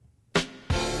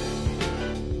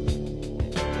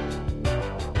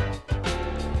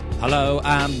Hello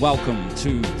and welcome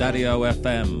to Daddy-O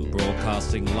FM,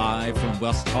 broadcasting live from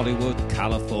West Hollywood,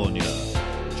 California.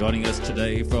 Joining us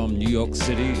today from New York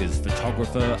City is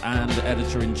photographer and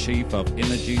editor-in-chief of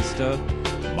Imagista,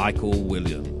 Michael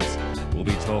Williams. We'll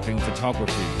be talking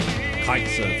photography, kite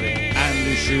surfing, and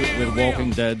we shoot with Walking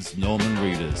Dead's Norman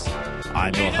Reedus.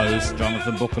 I'm your host,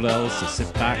 Jonathan Buchalel, so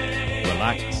sit back,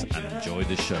 relax, and enjoy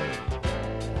the show.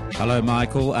 Hello,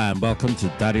 Michael, and welcome to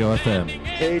Daddy-O FM.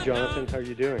 Hey, Jonathan, how are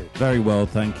you doing? Very well,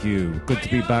 thank you. Good to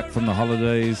be back from the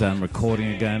holidays and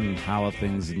recording again. How are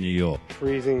things in New York?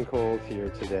 Freezing cold here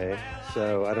today,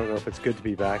 so I don't know if it's good to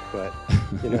be back, but,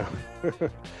 you know,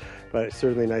 but it's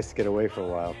certainly nice to get away for a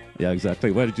while. Yeah,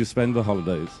 exactly. Where did you spend the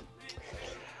holidays?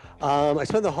 I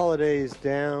spent the holidays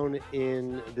down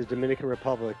in the Dominican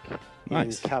Republic,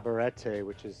 Nice. in Cabarete,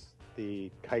 which is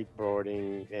the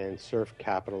kiteboarding and surf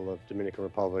capital of Dominican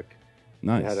Republic.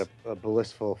 Nice. I had a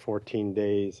blissful 14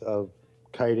 days of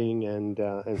kiting and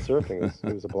surfing.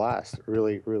 It was a blast.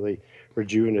 Really, really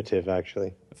rejuvenative,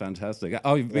 actually. Fantastic.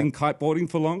 Oh, you've been kiteboarding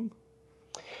for long?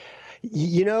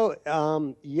 You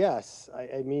know, yes.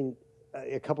 I mean,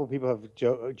 a couple of people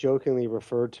have jokingly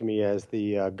referred to me as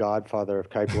the godfather of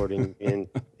kiteboarding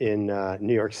in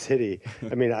New York City.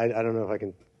 I mean, I don't know if I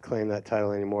can claim that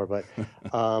title anymore, but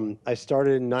I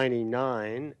started in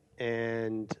 '99,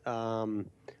 and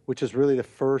which is really the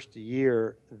first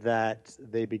year that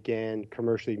they began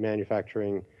commercially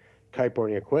manufacturing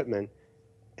kiteboarding equipment.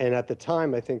 And at the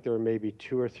time, I think there were maybe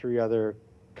 2 or 3 other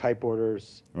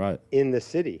kiteboarders in the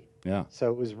city. Yeah. So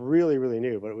it was really, really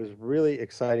new, but it was really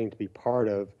exciting to be part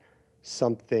of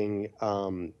something.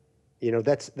 You know,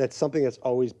 that's something that's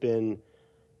always been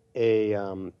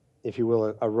a, if you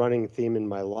will, a running theme in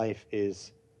my life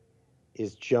is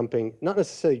jumping, not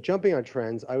necessarily jumping on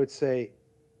trends. I would say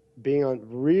being on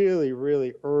really,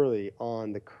 really early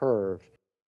on the curve,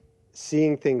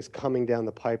 seeing things coming down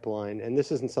the pipeline. And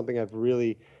this isn't something I've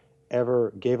really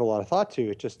ever gave a lot of thought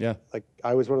to. It just like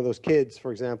I was one of those kids,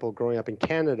 for example, growing up in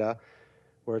Canada,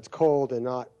 where it's cold and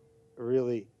not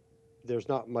really, there's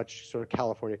not much sort of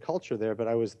California culture there, but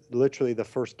I was literally the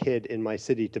first kid in my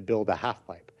city to build a half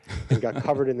pipe and got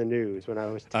covered in the news when I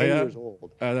was 10 years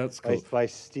old. Oh, that's cool. By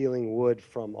stealing wood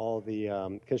from all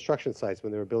the construction sites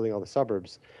when they were building all the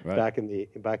suburbs back in the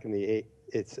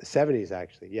it's 70s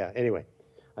actually. Yeah. Anyway,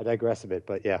 I digress a bit,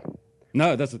 but yeah.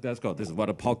 No, that's good. This is what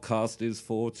a podcast is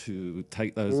for, to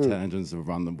take those tangents and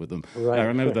run them with them. Right. I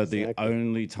remember that the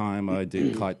only time I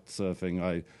did kite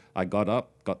surfing, I got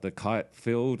up, got the kite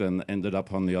filled, and ended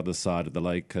up on the other side of the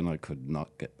lake, and I could not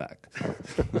get back.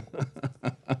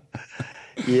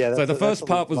 Yeah. So the first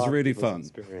part was really fun.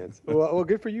 Experience. Well,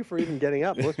 good for you for even getting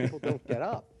up. Most people don't get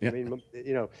up. Yeah. I mean,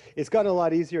 you know, it's gotten a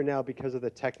lot easier now because of the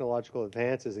technological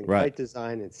advances in kite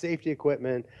design and safety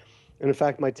equipment. And in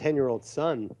fact, my 10-year-old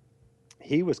son,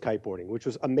 he was kiteboarding, which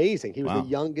was amazing. He was the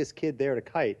youngest kid there to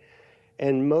kite.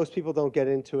 And most people don't get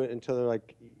into it until they're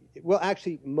like, well,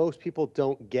 actually, most people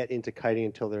don't get into kiting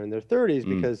until they're in their 30s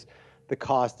because the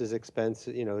cost is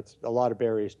expensive. You know, it's a lot of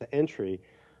barriers to entry.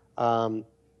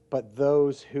 But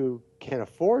those who can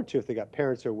afford to, if they got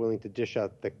parents who are willing to dish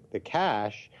out the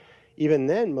cash, even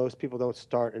then, most people don't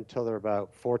start until they're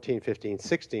about 14, 15,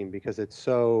 16 because it's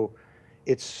so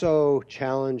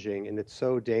challenging and it's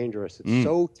so dangerous. It's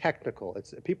so technical.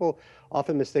 People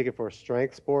often mistake it for a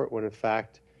strength sport when in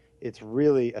fact it's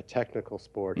really a technical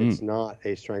sport. It's not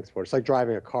a strength sport. It's like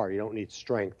driving a car. You don't need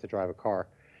strength to drive a car.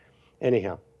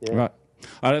 Anyhow. Yeah. Right.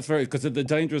 That's very, because the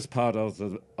dangerous part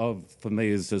of for me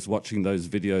is just watching those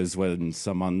videos when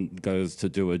someone goes to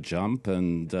do a jump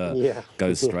and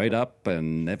goes straight up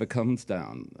and never comes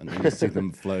down, and then you see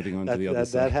them floating onto the other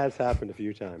side. That has happened a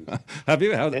few times. Have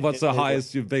you? What's the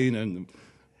highest you've been in?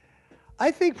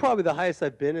 I think probably the highest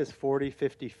I've been is 40,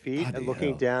 50 feet, and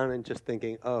looking down and just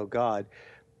thinking, oh, God.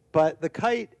 But the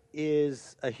kite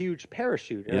is a huge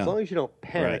parachute, and as long as you don't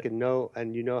panic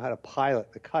and you know how to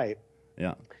pilot the kite,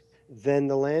 then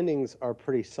the landings are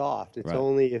pretty soft. It's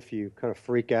only if you kind of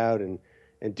freak out and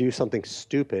do something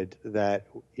stupid that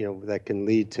that can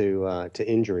lead to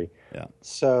injury. Yeah.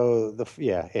 So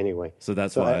anyway. So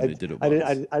that's why I did it. I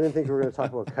didn't think we were going to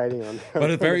talk about kiting on.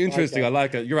 But it's very interesting. I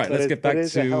like it. You're right. Let's get back to.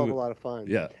 It's a hell of a lot of fun.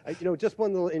 Yeah. Just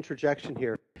one little interjection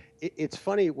here. It's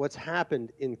funny what's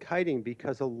happened in kiting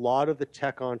because a lot of the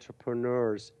tech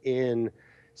entrepreneurs in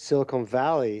Silicon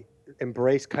Valley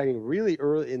embraced kiting really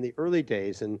early in the early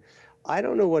days, and I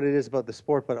don't know what it is about the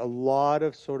sport, but a lot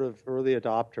of sort of early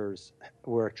adopters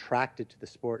were attracted to the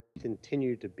sport,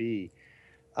 continue to be.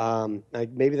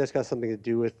 Maybe that's got something to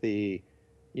do with the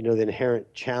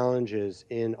inherent challenges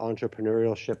in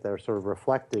entrepreneurship that are sort of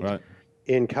reflected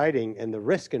in kiting and the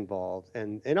risk involved,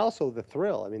 and also the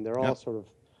thrill. I mean, they're all sort of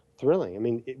thrilling. I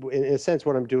mean, in a sense,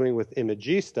 what I'm doing with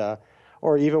Imagista,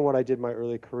 or even what I did my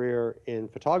early career in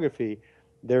photography,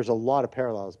 there's a lot of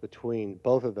parallels between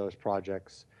both of those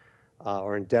projects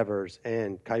or endeavors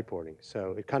and kiteboarding.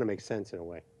 So it kind of makes sense in a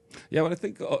way. Yeah, well, I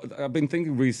think I've been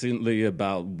thinking recently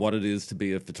about what it is to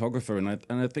be a photographer, and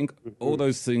I think all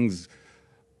those things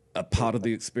are part of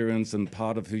the experience and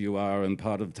part of who you are and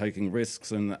part of taking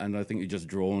risks, and I think you're just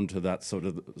drawn to that sort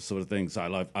of thing. So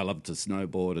I love to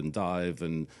snowboard and dive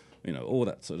and all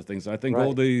that sort of thing. So I think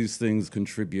all these things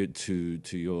contribute to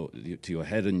your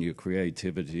head and your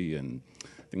creativity, and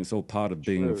I think it's all part of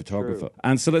being a photographer.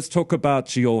 And so let's talk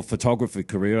about your photography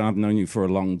career. I've known you for a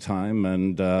long time,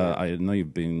 and I know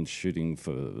you've been shooting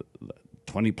for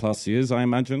 20 plus years, I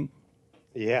imagine.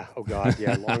 Yeah. Oh God.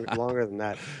 Yeah. Longer than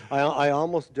that. I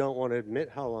almost don't want to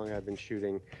admit how long I've been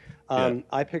shooting.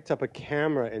 I picked up a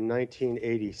camera in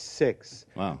 1986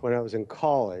 when I was in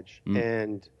college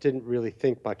and didn't really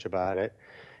think much about it.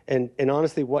 And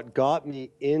honestly, what got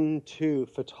me into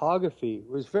photography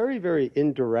was very, very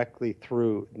indirectly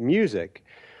through music.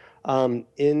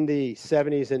 In the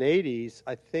 70s and 80s,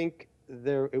 I think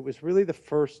it was really the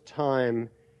first time.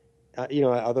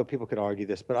 Although people could argue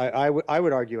this, but I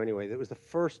would argue anyway, that it was the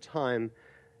first time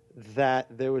that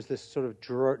there was this sort of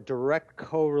direct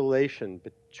correlation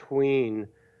between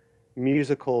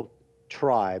musical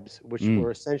tribes, which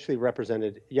were essentially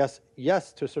represented, yes,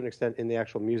 to a certain extent in the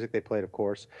actual music they played, of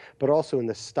course, but also in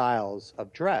the styles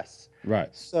of dress.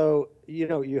 Right. So,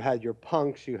 you had your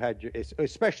punks, you had your,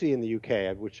 especially in the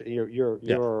UK, which you're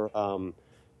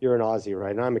an Aussie,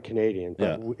 right? And I'm a Canadian.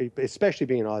 But especially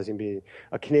being an Aussie and being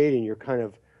a Canadian, you're kind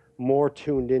of more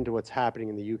tuned into what's happening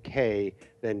in the UK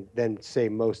than say,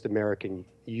 most American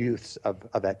youths of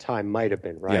that time might have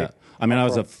been, right? Yeah. I mean, I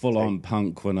was a full-on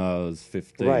punk when I was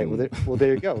 15. Right. Well,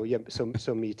 there you go. Yeah.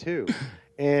 So me too.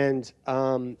 And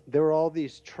there were all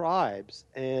these tribes,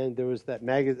 and there was that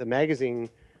the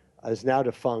magazine is now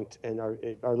defunct, and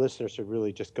our listeners should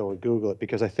really just go and Google it,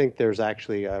 because I think there's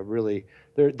actually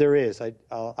there is.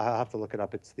 I'll have to look it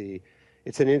up.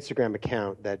 It's an Instagram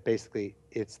account that basically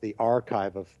it's the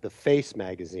archive of the Face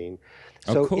magazine.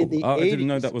 So cool. I didn't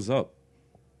know that was up.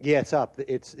 Yeah, it's up.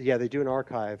 They do an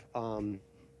archive.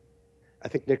 I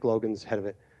think Nick Logan's head of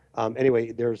it.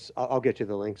 Anyway, I'll get you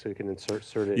the link so you can insert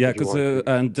it. Yeah, because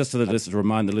and just to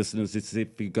remind the listeners, it's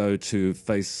if you go to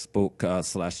Facebook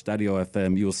 /Stadio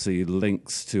FM, you'll see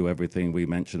links to everything we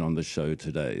mentioned on the show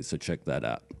today. So check that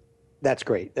out. That's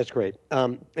great.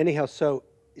 Anyhow, so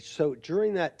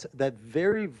during that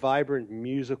very vibrant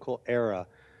musical era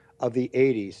of the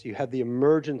 80s, you had the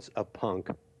emergence of punk.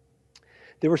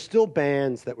 There were still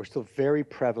bands that were still very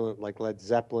prevalent, like Led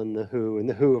Zeppelin, The Who, and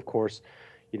The Who, of course,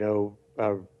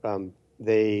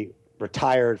 they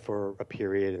retired for a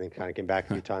period and then kind of came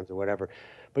back a few times or whatever.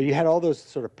 But you had all those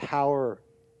sort of power,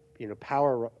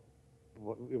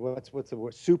 what's the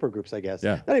word? Super groups, I guess.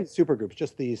 Yeah. Not even super groups,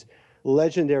 just these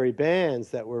legendary bands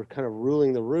that were kind of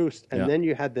ruling the roost. And then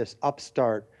you had this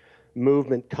upstart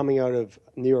movement coming out of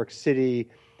New York City.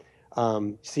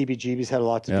 CBGB's had a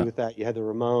lot to do with that. You had the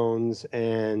Ramones,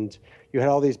 and you had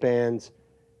all these bands.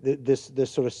 This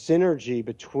sort of synergy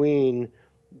between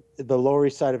the Lower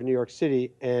East Side of New York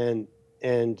City and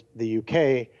the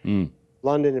UK,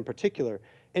 London in particular.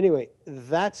 Anyway,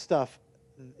 that stuff,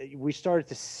 we started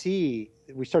to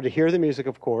hear the music,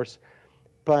 of course,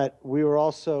 but we were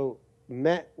also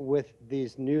met with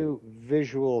these new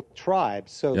visual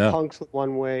tribes. So punks looked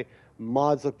one way,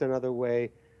 mods looked another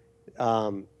way,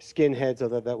 skinheads,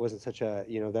 although that wasn't such a,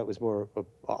 that was more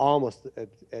almost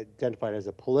identified as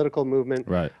a political movement.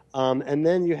 Right. And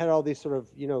then you had all these sort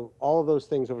of, all of those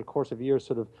things over the course of years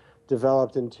sort of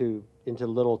developed into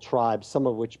little tribes, some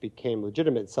of which became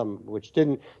legitimate, some which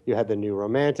didn't. You had the New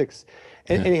Romantics.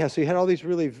 And anyhow, so you had all these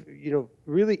really,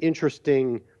 really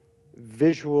interesting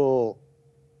visual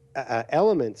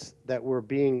elements that were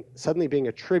suddenly being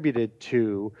attributed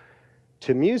to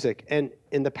music. And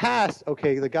in the past,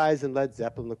 okay, the guys in Led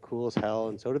Zeppelin look cool as hell,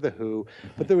 and so did The Who,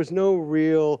 but there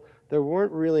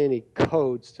weren't really any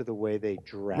codes to the way they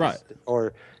dressed. Right.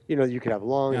 Or, you could have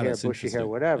long hair, bushy hair,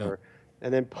 whatever. Yeah.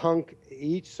 And then punk,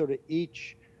 each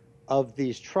of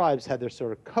these tribes had their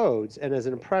sort of codes. And as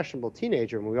an impressionable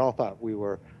teenager, and we all thought we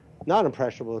were not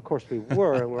impressionable, of course we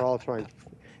were, and we're all trying to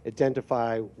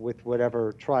identify with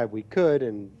whatever tribe we could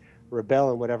and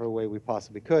rebel in whatever way we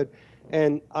possibly could.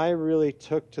 And I really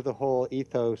took to the whole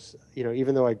ethos,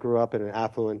 even though I grew up in an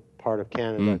affluent part of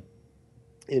Canada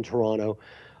in Toronto,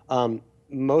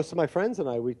 most of my friends and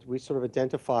I, we sort of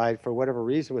identified for whatever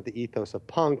reason with the ethos of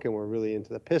punk, and we're really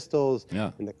into the Pistols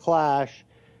and the Clash.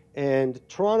 And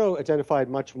Toronto identified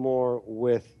much more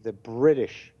with the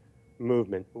British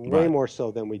movement, way Right. more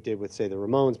so than we did with, say, the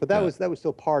Ramones. But that Yeah. was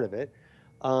still part of it.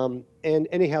 And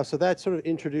anyhow, so that sort of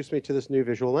introduced me to this new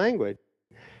visual language.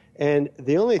 And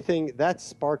the only thing that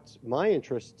sparked my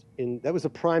interest in that was the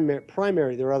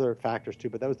primary. There are other factors too,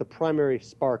 but that was the primary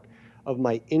spark of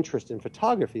my interest in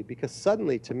photography, because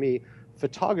suddenly, to me,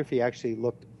 photography actually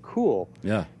looked cool.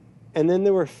 Yeah. And then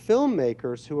there were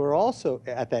filmmakers who were also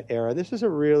at that era. This is a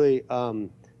really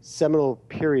seminal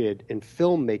period in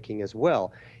filmmaking as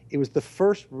well. It was the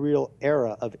first real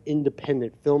era of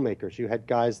independent filmmakers. You had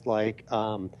guys like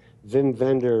Wim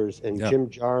Wenders and Jim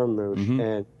Jarmusch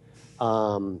and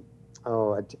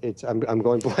I'm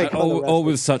going blank on the rest. All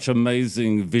with such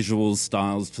amazing visual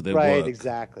styles to their work. Right,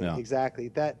 exactly.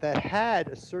 That had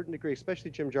a certain degree,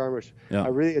 especially Jim Jarmusch. Yeah. I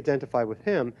really identified with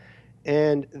him.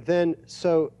 And then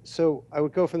so I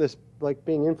would go from this, like,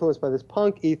 being influenced by this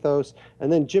punk ethos,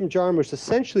 and then Jim Jarmusch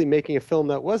essentially making a film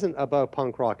that wasn't about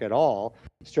punk rock at all,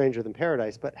 Stranger Than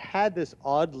Paradise, but had this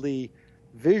oddly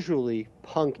visually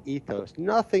punk ethos.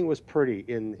 Nothing was pretty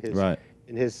in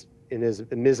his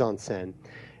mise-en-scène.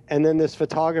 And then this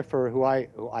photographer who I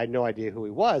had no idea who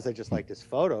he was, I just liked his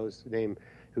photos,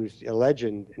 who's a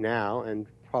legend now and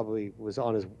probably was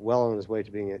on his way to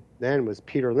being it then, was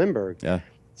Peter Lindbergh. Yeah.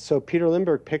 So Peter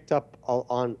Lindbergh picked up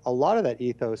on a lot of that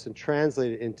ethos and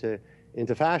translated it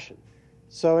into fashion.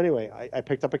 So anyway, I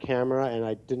picked up a camera and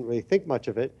I didn't really think much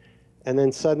of it. And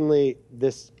then suddenly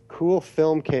this cool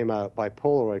film came out by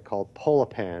Polaroid called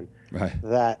Polapan. Right.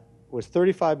 That was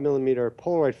 35 millimeter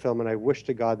Polaroid film, and I wish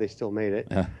to God they still made it.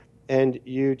 Yeah. And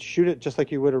you'd shoot it just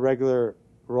like you would a regular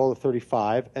roll of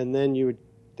 35, and then you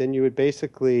would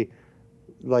basically,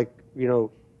 like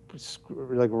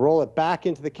roll it back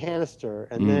into the canister,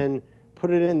 and then put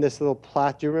it in this little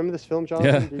do you remember this film,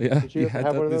 Jonathan? Did you had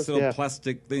have one of this those? little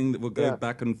plastic thing that would go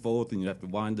back and forth, and you have to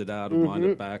wind it out and wind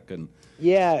it back, and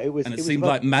it seemed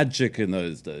like magic in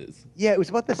those days. Yeah, it was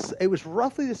about this. It was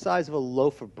roughly the size of a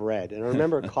loaf of bread, and I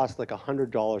remember it cost like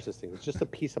 $100. This thing, it was just a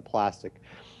piece of plastic,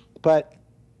 but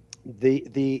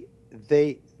the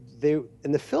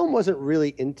film wasn't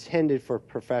really intended for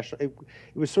professional. It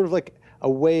was sort of like a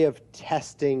way of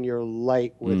testing your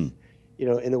light with,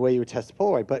 in the way you would test a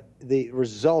Polaroid. But the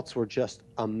results were just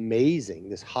amazing.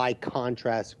 This high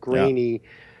contrast, grainy,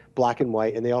 black and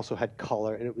white, and they also had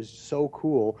color, and it was so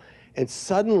cool. And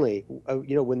suddenly,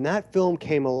 when that film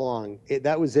came along,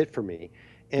 that was it for me.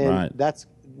 And that's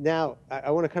now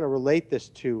I want to kind of relate this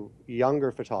to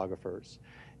younger photographers,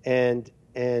 and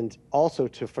also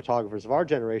to photographers of our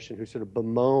generation who sort of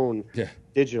bemoan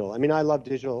digital. I mean, I love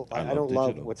digital. I don't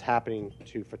love what's happening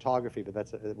to photography,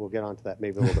 but we'll get onto that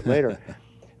maybe a little bit later.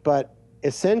 But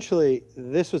essentially,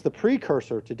 this was the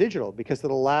precursor to digital, because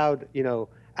it allowed,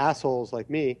 assholes like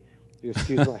me,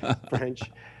 excuse my French,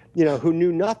 who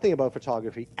knew nothing about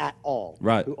photography at all,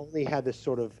 who only had this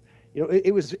sort of,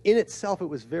 it was in itself, it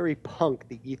was very punk,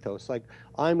 the ethos. Like,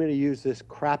 I'm going to use this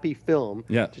crappy film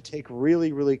to take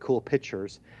really, really cool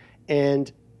pictures.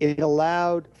 And it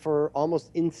allowed for almost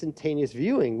instantaneous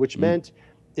viewing, which meant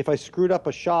if I screwed up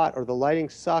a shot or the lighting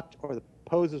sucked or the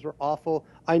poses were awful,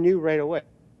 I knew right away.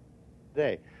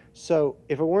 So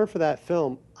if it weren't for that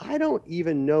film, I don't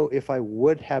even know if I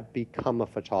would have become a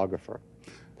photographer.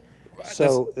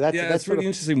 So that's really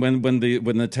interesting when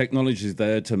the technology is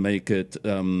there to make it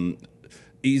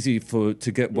easy to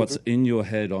get what's in your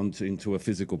head into a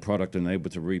physical product and able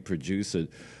to reproduce it.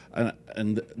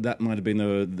 And that might have been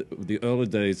the early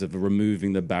days of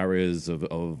removing the barriers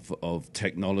of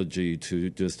technology to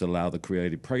just allow the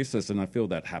creative process. And I feel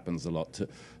that happens a lot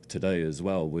today as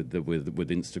well with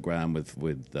Instagram,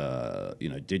 with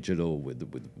digital,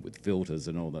 with filters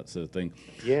and all that sort of thing.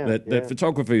 That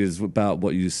photography is about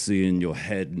what you see in your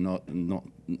head, not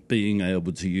being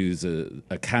able to use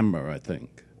a camera, I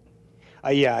think.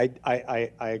 I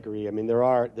agree. I mean, there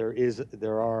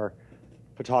are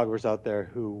photographers out there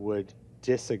who would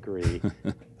disagree,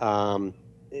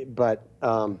 but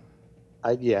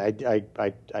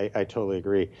I totally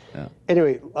agree. Yeah.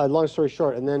 Anyway, long story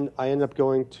short, and then I ended up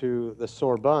going to the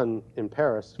Sorbonne in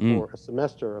Paris for a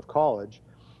semester of college,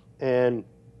 and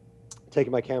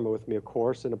taking my camera with me, of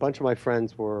course. And a bunch of my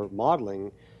friends were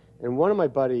modeling, and one of my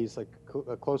buddies, like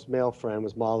a close male friend,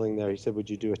 was modeling there. He said, "Would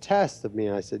you do a test of me?"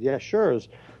 And I said, "Yeah, sure.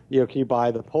 Can you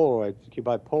buy the Polaroid? Can you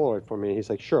buy Polaroid for me?" And he's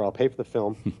like, "Sure, I'll pay for the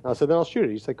film." And I said, "Then I'll shoot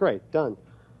it." He's like, "Great, done."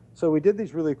 So we did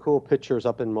these really cool pictures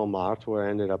up in Montmartre, where I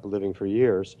ended up living for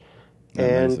years.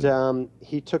 Amazing. And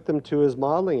he took them to his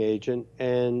modeling agent,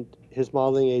 and his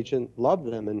modeling agent loved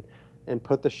them and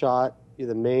put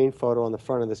the main photo on the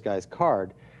front of this guy's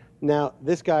card. Now,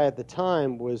 this guy at the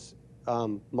time was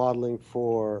modeling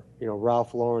for,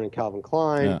 Ralph Lauren and Calvin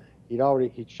Klein. Yeah.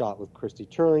 He'd shot with Christy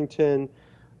Turlington,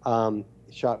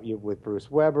 shot with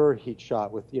Bruce Weber. He'd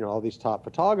shot with, all these top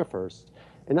photographers.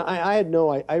 And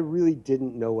I really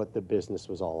didn't know what the business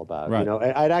was all about. Right.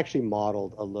 I'd actually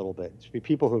modeled a little bit.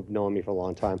 People who've known me for a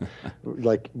long time,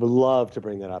 would love to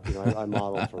bring that up. I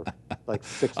modeled for like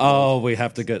 6 months. Oh, we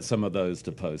have to get some of those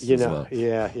to post as well.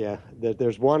 Yeah.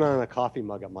 There's one on a coffee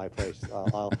mug at my place.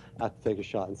 I'll have to take a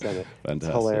shot and send it. Fantastic.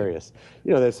 It's hilarious.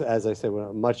 There's, as I said, when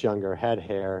I'm much younger, had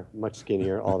hair, much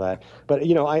skinnier, all that. But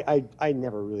I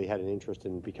never really had an interest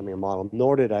in becoming a model,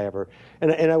 nor did I ever.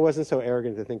 And I wasn't so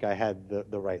arrogant to think I had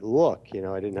the right look.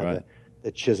 I didn't have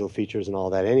the chisel features and all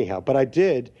that anyhow. But I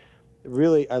did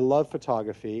really. I love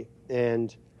photography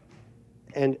and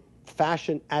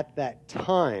fashion at that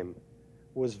time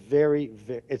was very,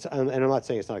 very, and I'm not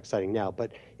saying it's not exciting now,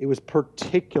 but it was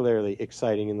particularly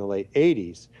exciting in the late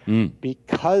 80s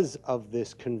because of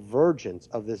this convergence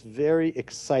of this very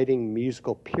exciting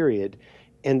musical period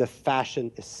and the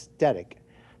fashion aesthetic.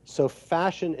 So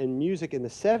fashion and music in the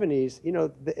 70s,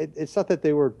 it's not that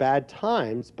they were bad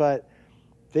times, but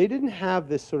they didn't have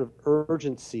this sort of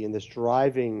urgency and this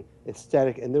driving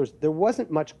aesthetic, and there wasn't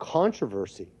much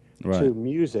controversy to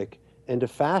music and to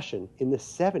fashion in the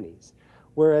 70s.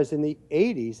 Whereas in the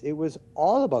 80s, it was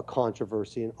all about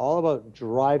controversy and all about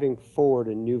driving forward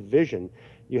a new vision.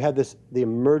 You had the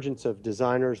emergence of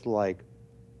designers like,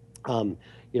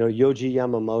 Yohji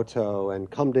Yamamoto and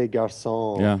Comme des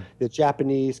Garçons. Yeah. The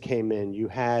Japanese came in. You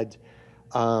had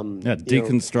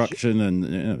deconstruction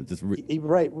and just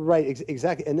right,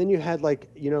 exactly. And then you had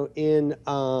in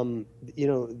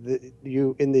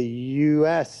the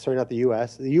U.S. Sorry, not the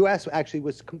U.S. The U.S. actually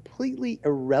was completely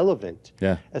irrelevant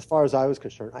as far as I was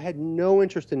concerned. I had no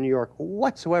interest in New York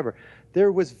whatsoever.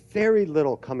 There was very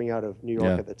little coming out of New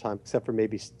York at the time, except for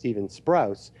maybe Steven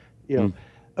Sprouse.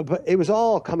 But it was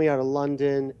all coming out of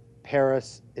London,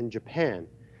 Paris, and Japan.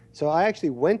 So I actually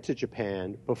went to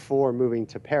Japan before moving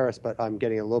to Paris, but I'm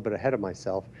getting a little bit ahead of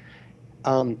myself.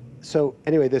 So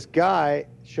anyway, this guy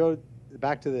showed,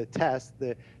 back to the test,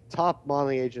 the top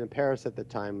modeling agent in Paris at the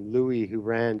time, Louis, who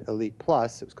ran Elite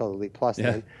Plus, it was called Elite Plus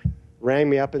then, rang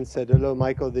me up and said, "Hello,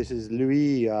 Michael, this is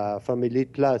Louis from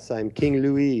Elite Plus. I'm King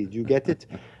Louis. Do you get it?"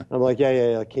 I'm like,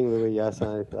 yeah, King Louis, yes,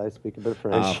 I speak a bit of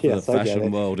French. Yes, the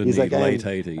fashion world in the late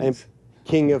 80s. I'm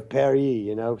King of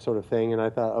Paris, sort of thing. And I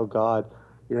thought, oh, God,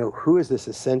 who is this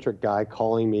eccentric guy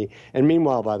calling me? And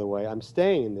meanwhile, by the way, I'm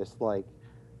staying in this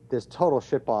total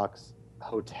shitbox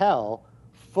hotel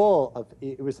full of,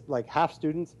 it was like half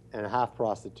students and half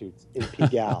prostitutes in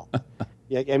Pigalle.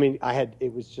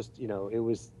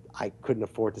 I couldn't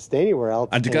afford to stay anywhere else.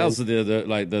 And Pigalle's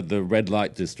the red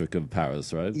light district of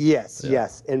Paris, right? Yes,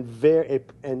 and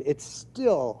it's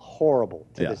still horrible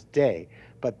to this day.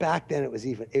 But back then it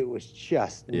was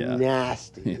just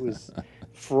nasty. It was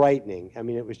frightening.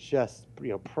 It was just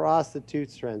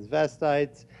prostitutes,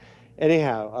 transvestites.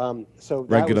 Anyhow, so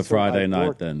regular Friday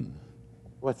night then.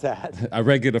 What's that? A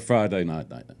regular Friday night.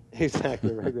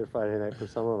 Exactly, regular Friday night for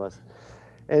some of us.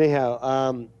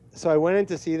 Anyhow, so I went in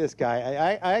to see this guy.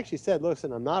 I actually said,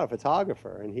 "Listen, I'm not a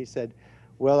photographer." And he said,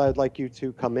 "Well, I'd like you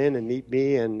to come in and meet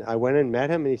me." And I went and met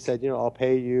him, and he said, "I'll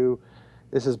pay you."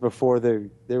 This is before there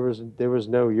was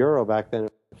no euro back then,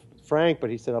 franc. But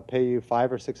he said, "I'll pay you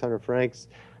 500 or 600 francs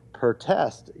per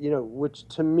test." Which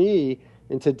to me,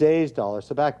 in today's dollars,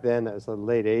 so back then that was the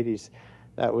late 80s,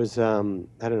 that was I don't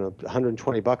know,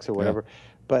 $120 or whatever.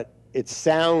 But it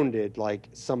sounded like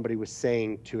somebody was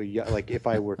saying to like if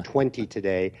I were 20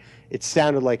 today, it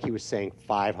sounded like he was saying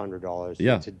 $500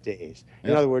 in today's.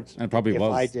 In other words, and probably if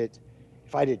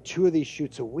I did 2 of these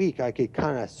shoots a week, I could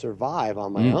kind of survive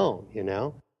on my own,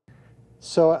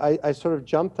 So I sort of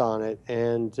jumped on it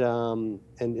and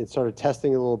started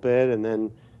testing a little bit, and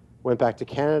then went back to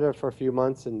Canada for a few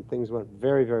months, and things went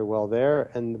very, very well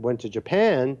there, and went to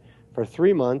Japan for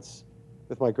 3 months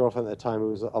with my girlfriend at the time, who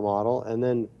was a model, and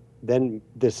then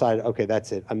decided, okay,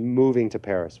 that's it. I'm moving to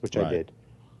Paris, which I did.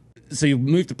 So you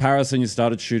moved to Paris and you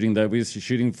started shooting there. Were you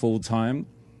shooting full time?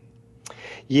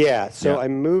 Yeah. So I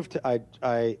moved. I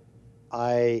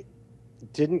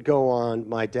didn't go on.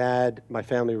 My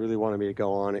family really wanted me to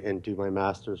go on and do my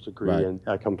master's degree, and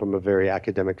I come from a very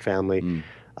academic family.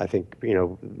 I think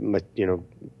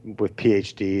with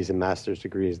PhDs and master's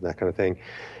degrees and that kind of thing.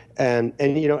 And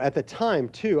at the time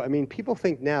too, people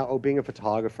think now, being a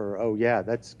photographer,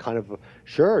 that's kind of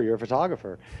sure, you're a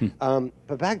photographer.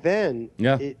 But back then,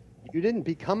 you didn't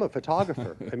become a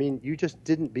photographer. You just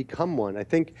didn't become one. I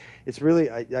think it's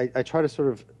really, I try to sort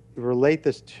of relate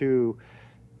this to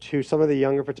some of the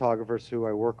younger photographers who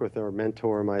I work with or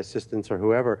mentor, my assistants or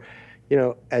whoever.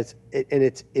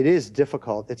 it is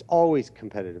difficult. It's always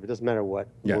competitive. It doesn't matter what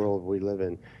world we live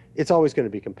in. It's always going to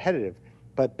be competitive.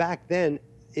 But back then,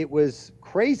 it was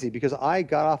crazy because I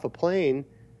got off a plane,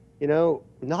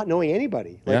 not knowing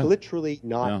anybody, literally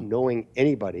not knowing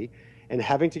anybody, and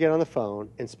having to get on the phone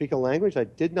and speak a language I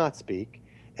did not speak.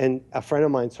 And a friend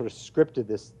of mine sort of scripted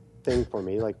this thing for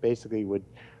me, basically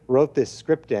wrote this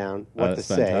script down, what to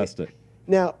say. Fantastic.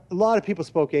 Now, a lot of people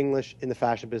spoke English in the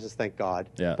fashion business, thank God.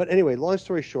 Yeah. But anyway, long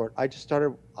story short,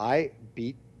 I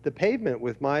beat the pavement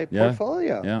with my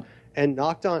portfolio. Yeah. And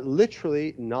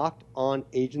literally knocked on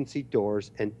agency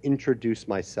doors and introduced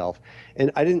myself.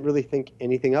 And I didn't really think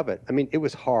anything of it. I mean, it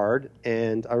was hard.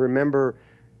 And I remember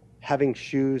having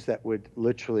shoes that would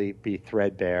literally be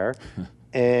threadbare.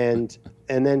 and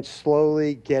then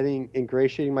slowly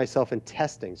ingratiating myself and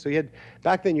testing. So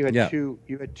back then you had two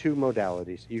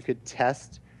modalities. You could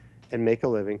test and make a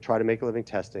living, try to make a living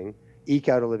testing, eke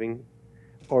out a living,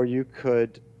 or you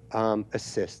could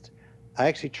assist. I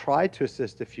actually tried to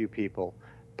assist a few people,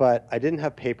 but I didn't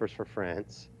have papers for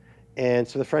France. And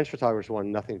so the French photographers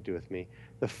wanted nothing to do with me.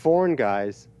 The foreign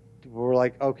guys were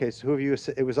like, okay, so who have you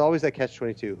it was always that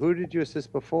catch-22. Who did you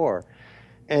assist before?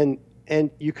 And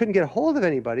you couldn't get a hold of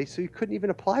anybody, so you couldn't even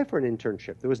apply for an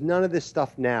internship. There was none of this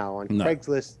stuff now on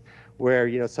Craigslist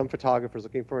where, some photographer's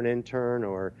looking for an intern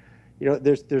or,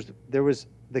 there was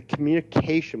the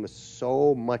communication was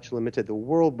so much limited. The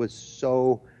world was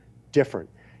so different.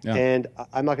 Yeah. And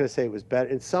I'm not going to say it was better.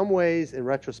 In some ways, in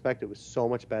retrospect, it was so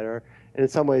much better. And in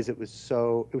some ways, it was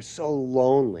so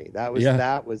lonely. That was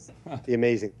the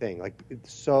amazing thing.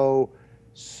 It's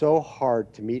so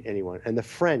hard to meet anyone. And the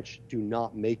French do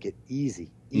not make it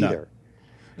easy either.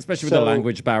 No. Especially with the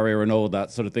language barrier and all that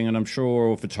sort of thing. And I'm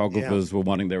sure photographers were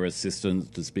wanting their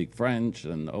assistants to speak French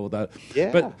and all that.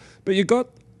 Yeah. But you got...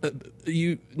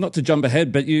 not to jump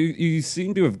ahead, but you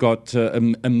seem to have got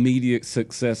immediate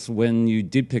success when you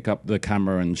did pick up the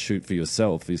camera and shoot for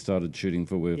yourself. You started shooting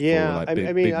for big I'm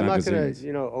magazines.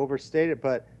 Not going to overstate it,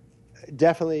 but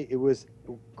definitely it was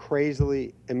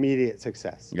crazily immediate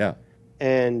success. Yeah.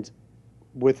 And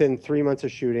within 3 months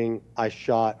of shooting, I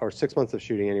shot, or 6 months of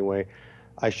shooting anyway,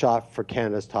 I shot for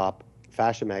Canada's top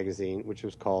fashion magazine, which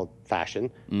was called Fashion,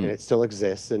 and it still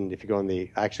exists. And if you go on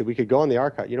we could go on the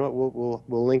archive. You know what?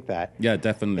 We'll link that. Yeah,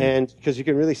 definitely. And because you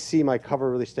can really see my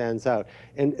cover really stands out.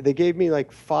 And they gave me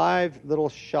 5 little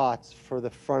shots for the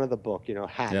front of the book.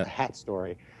 Hat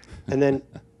story, and then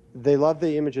they loved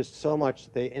the images so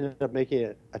much they ended up making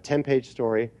it a 10-page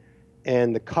story,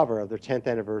 and the cover of their 10th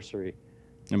anniversary.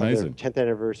 Amazing. Their 10th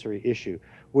anniversary issue,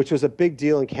 which was a big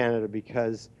deal in Canada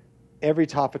because every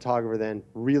top photographer then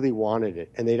really wanted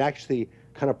it, and they'd actually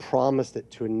kind of promised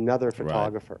it to another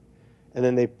photographer. Right.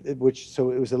 And then it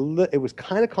was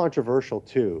kind of controversial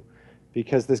too,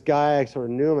 because this guy, I sort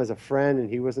of knew him as a friend, and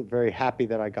he wasn't very happy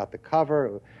that I got the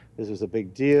cover. This was a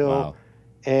big deal. Wow.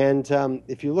 And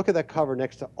if you look at that cover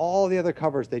next to all the other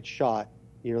covers they'd shot,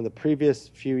 the previous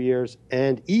few years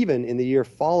and even in the year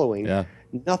following,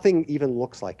 nothing even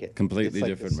looks like it. Completely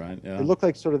different, right? Yeah. It looked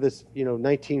like sort of this,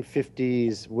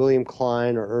 1950s William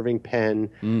Klein or Irving Penn,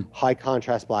 high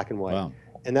contrast black and white. Wow.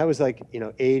 And that was 80,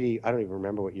 I don't even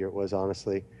remember what year it was,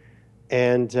 honestly.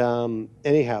 And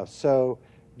anyhow, so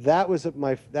that was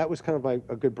kind of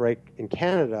a good break in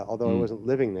Canada, although I wasn't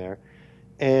living there.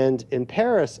 And in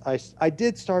Paris, I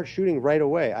did start shooting right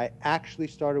away. I actually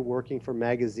started working for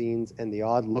magazines and the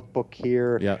odd lookbook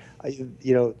here. Yeah.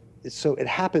 So it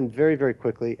happened very, very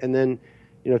quickly. And then,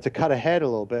 to cut ahead a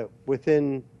little bit,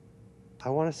 within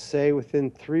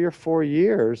 3 or 4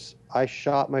 years, I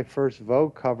shot my first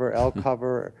Vogue cover, Elle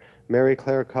cover, Marie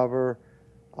Claire cover,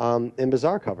 and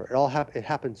Bazaar cover. It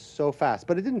happened so fast,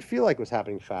 but it didn't feel like it was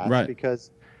happening fast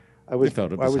because I was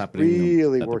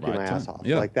really working my ass off.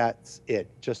 Yeah. That's it.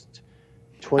 Just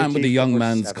 20. And with the young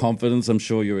man's confidence, I'm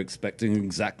sure you're expecting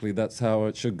exactly that's how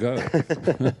it should go.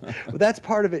 Well, that's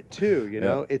part of it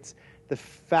too. It's the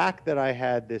fact that I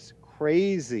had this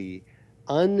crazy,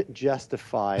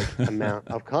 unjustified amount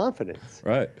of confidence,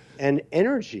 right, and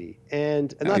energy.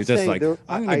 And I'm not you're just saying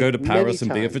I'm going to go to Paris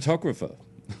and be a photographer.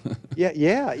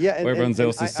 Yeah. Where everyone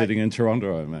else is sitting in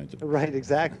Toronto, I imagine. Right,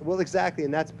 exactly. Well, exactly,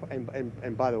 and that's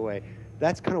and by the way,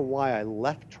 that's kind of why I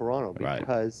left Toronto,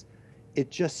 because it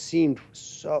just seemed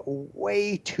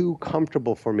way too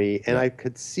comfortable for me, and I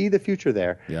could see the future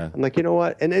there. Yeah. I'm like, you know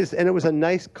what? And it was a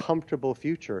nice, comfortable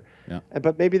future. Yeah.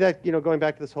 But maybe that, going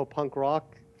back to this whole punk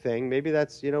rock thing, maybe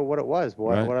that's what it was.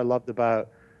 What I loved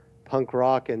about punk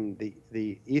rock and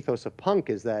the ethos of punk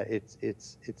is that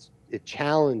it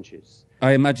challenges.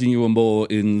 I imagine you were more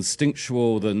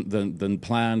instinctual than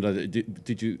planned.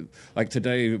 Did you, like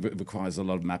today requires a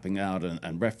lot of mapping out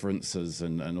and references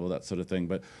and all that sort of thing.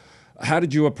 But how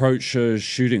did you approach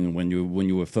shooting when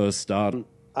you were first starting?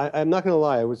 I'm not going to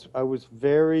lie. I was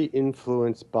very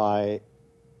influenced by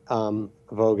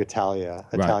Vogue Italia,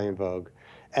 Right. Italian Vogue,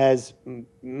 as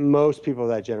most people of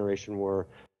that generation were.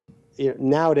 You know,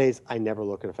 nowadays, I never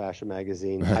look at a fashion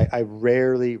magazine. Right. I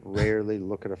rarely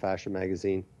look at a fashion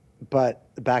magazine.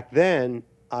 But back then,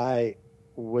 I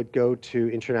would go to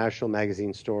international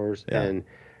magazine stores Yeah. and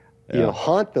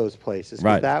haunt those places,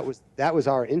 Right. because that was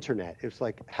our internet. It was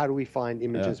like, how do we find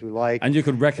images we like? And you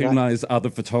could recognize other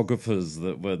photographers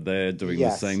that were there doing the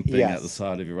Yes, same thing at the yes.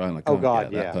 side of your own. Like, Oh oh, yeah, God,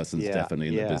 that yeah, person's yeah, definitely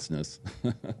in the yeah. business.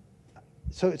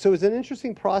 So it was an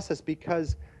interesting process,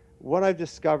 because what I've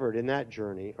discovered in that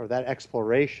journey, or that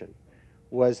exploration,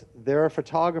 was there are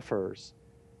photographers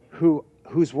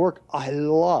whose work I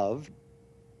loved,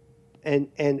 and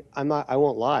I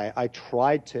won't lie, I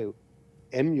tried to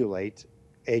emulate,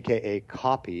 aka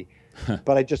copy,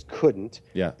 but I just couldn't.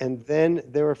 Yeah. And then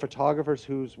there were photographers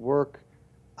whose work,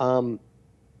 of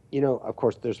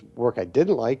course, there's work I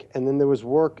didn't like, and then there was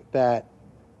work that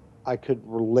I could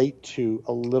relate to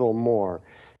a little more,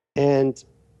 and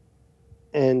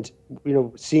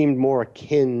seemed more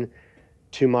akin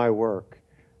to my work.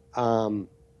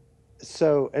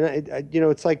 So, and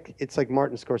it's like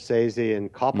Martin Scorsese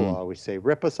and Coppola always say,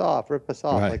 rip us off, rip us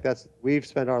off. Right. Like we've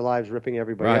spent our lives ripping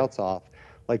everybody Right. else off.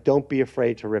 Like, don't be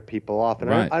afraid to rip people off.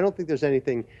 And Right. I don't think there's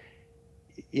anything,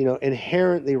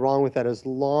 inherently wrong with that, as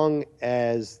long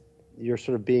as you're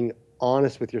sort of being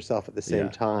honest with yourself at the same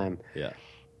time. Yeah.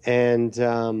 And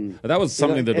that was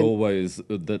something that always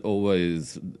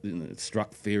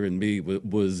struck fear in me,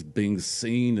 was being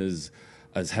seen as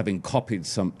having copied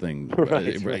something,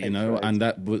 Right. and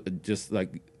that just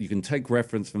like, you can take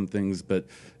reference from things, but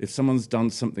if someone's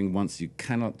done something once, you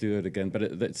cannot do it again. But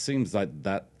it seems like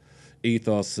that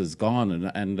ethos has gone,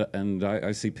 and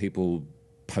I see people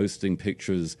posting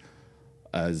pictures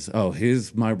as, oh,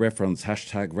 here's my reference,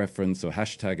 hashtag reference or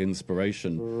hashtag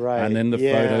inspiration, Right. and then the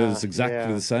Yeah, photo's exactly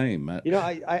yeah. the same. I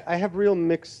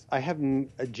have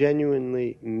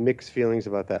genuinely mixed feelings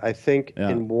about that. I think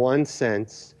in one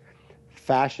sense,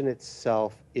 fashion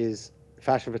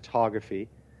photography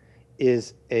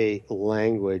is a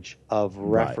language of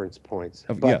reference points.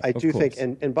 But I do think,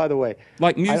 and by the way,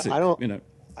 like music, I don't,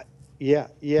 yeah,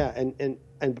 and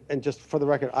just for the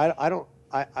record, I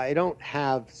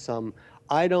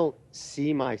don't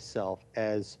see myself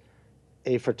as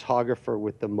a photographer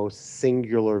with the most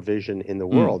singular vision in the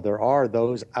world. There are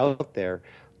those out there.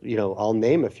 I'll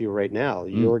name a few right now: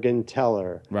 Jürgen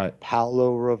Teller, right,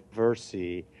 Paolo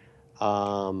Roversi,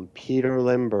 Peter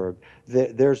Limberg.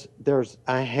 There's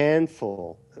a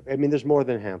handful. I mean, there's more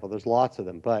than a handful. There's lots of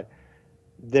them, but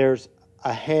there's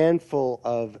a handful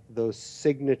of those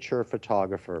signature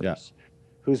photographers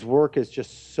whose work is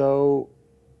just so,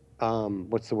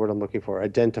 what's the word I'm looking for?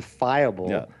 Identifiable.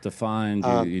 Yeah, defined.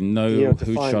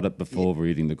 Who shot it before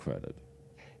reading the credit.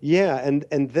 Yeah,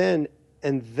 and then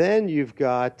you've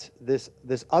got this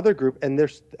other group, and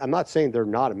I'm not saying they're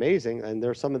not amazing, and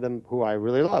there's some of them who I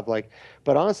really love.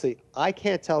 But honestly, I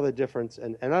can't tell the difference,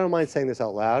 and I don't mind saying this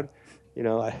out loud.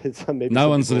 Maybe no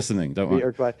one's listening. Don't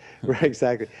worry. Right,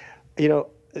 exactly.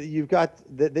 You've got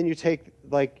then you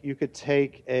could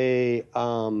take a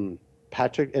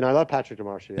Patrick, and I love Patrick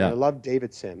DeMarchi, and I love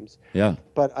David Sims. Yeah.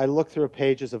 But I look through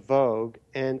pages of Vogue,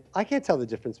 and I can't tell the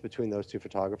difference between those two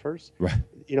photographers. Right.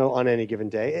 On any given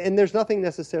day, and there's nothing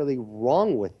necessarily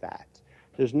wrong with that.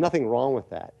 There's nothing wrong with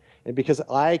that, and because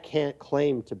I can't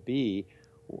claim to be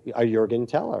a Jürgen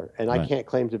Teller, and I can't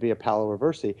claim to be a Paolo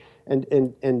Roversi,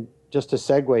 and just to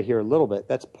segue here a little bit,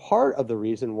 that's part of the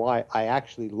reason why I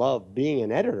actually love being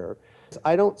an editor.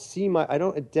 I don't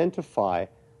identify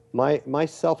my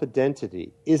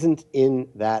self-identity isn't in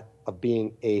that of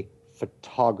being a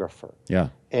photographer. Yeah.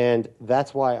 And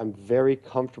that's why I'm very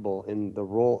comfortable in the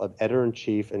role of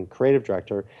editor-in-chief and creative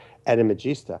director at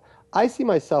Imagista. I see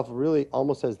myself really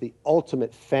almost as the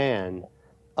ultimate fan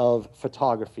of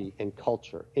photography and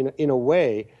culture. In a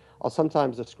way, I'll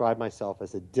sometimes describe myself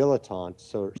as a dilettante,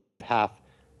 so half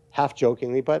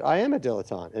jokingly, but I am a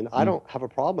dilettante, and I don't have a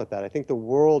problem with that. I think the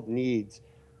world needs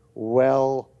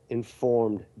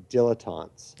well-informed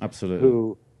dilettantes. Absolutely.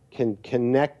 Who can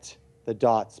connect the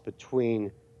dots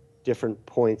between different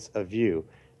points of view.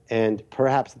 And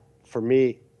perhaps for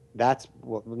me, that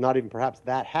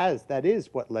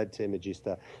is what led to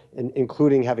Imagista, and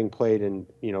including having played in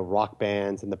rock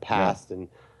bands in the past, and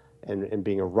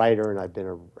being a writer, and I've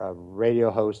been a radio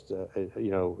host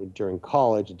during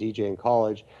college, a DJ in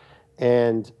college,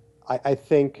 and I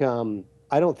think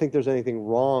I don't think there's anything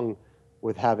wrong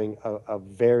with having a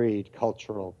varied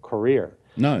cultural career.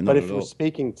 No, But not at if we're all.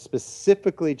 speaking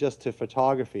specifically just to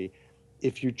photography,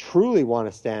 if you truly want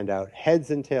to stand out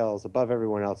heads and tails above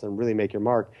everyone else and really make your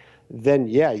mark, then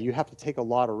yeah, you have to take a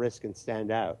lot of risk and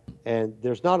stand out. And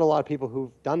there's not a lot of people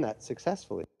who've done that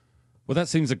successfully. Well, that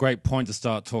seems a great point to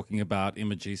start talking about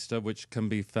Imagista, which can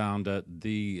be found at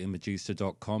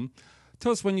theimagista.com.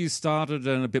 Tell us when you started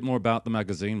and a bit more about the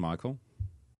magazine, Michael.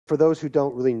 For those who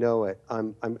don't really know it,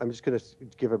 I'm just going to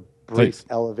give a brief Please.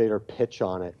 elevator pitch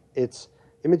on it. It's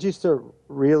Imagista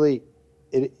really,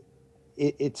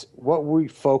 it's what we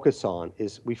focus on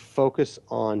is we focus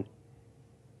on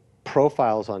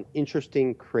profiles on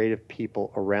interesting, creative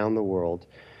people around the world,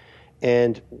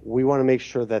 and we want to make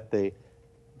sure that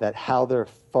that how they're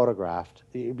photographed,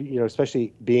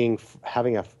 especially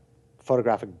having a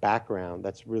photographic background,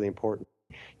 that's really important,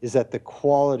 is that the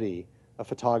quality of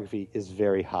photography is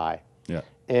very high. Yeah.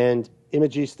 And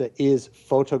Imagista is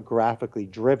photographically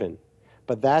driven.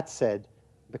 But that said,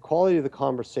 the quality of the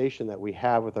conversation that we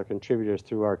have with our contributors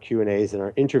through our Q&As and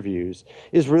our interviews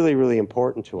is really, really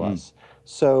important to us.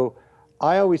 So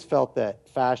I always felt that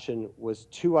fashion was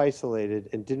too isolated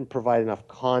and didn't provide enough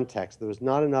context. There was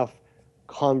not enough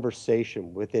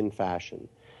conversation within fashion.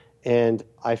 And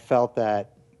I felt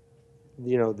that,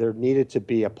 there needed to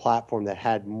be a platform that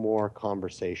had more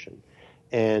conversation.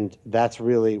 And that's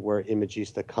really where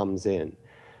Imagista comes in.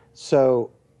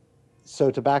 So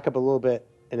to back up a little bit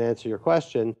and answer your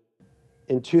question,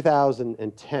 in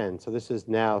 2010, so this is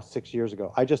now 6 years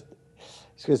ago,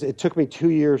 because it took me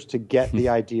 2 years to get the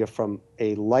idea from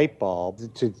a light bulb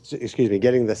to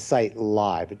getting the site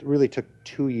live. It really took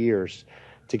 2 years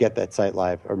to get that site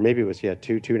live, or maybe it was,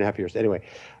 2.5 years. Anyway,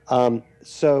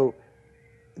 so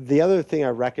the other thing I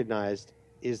recognized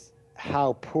is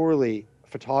how poorly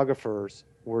photographers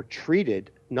were treated,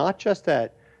 not just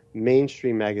at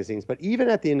mainstream magazines, but even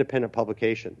at the independent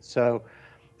publications. So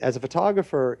as a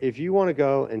photographer, if you want to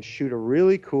go and shoot a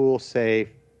really cool,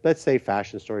 let's say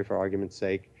fashion story for argument's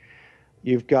sake,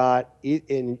 you've got,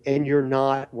 and you're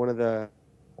not one of the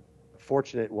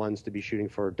fortunate ones to be shooting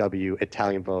for W,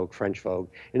 Italian Vogue, French Vogue.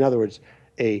 In other words,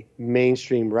 a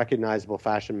mainstream recognizable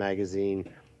fashion magazine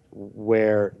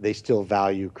where they still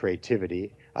value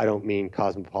creativity. I don't mean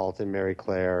Cosmopolitan, Marie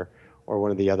Claire, or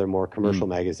one of the other more commercial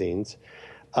magazines.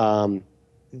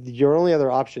 Your only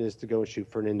other option is to go and shoot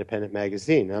for an independent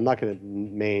magazine. And I'm not going to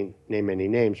name any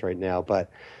names right now, but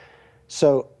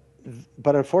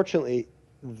unfortunately,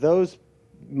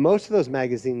 most of those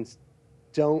magazines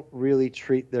don't really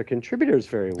treat their contributors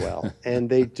very well, and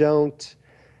they don't.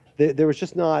 There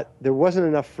wasn't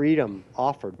enough freedom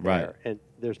offered there, Right. and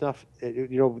there's enough.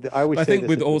 I always. I say think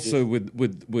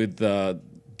with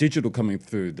digital coming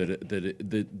through,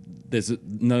 that there's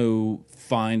no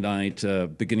finite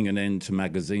beginning and end to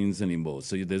magazines anymore.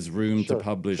 So there's room to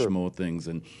publish more things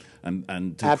and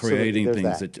to Absolutely, creating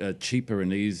things that. that are cheaper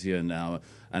and easier now.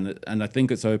 And I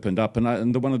think it's opened up.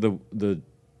 And one of the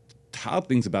hard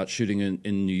things about shooting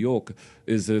in New York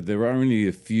is that there are only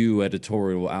a few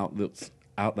editorial outlets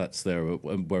there,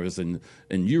 whereas in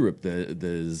Europe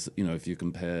there's if you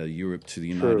compare Europe to the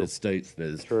United States,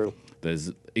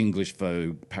 there's English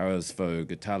Vogue, Paris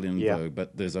Vogue, Italian Vogue,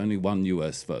 but there's only one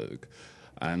US Vogue,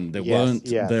 and there weren't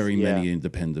very many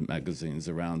independent magazines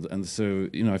around. And so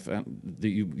I found that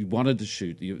you wanted to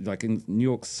shoot, like in New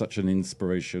York's such an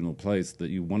inspirational place that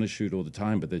you want to shoot all the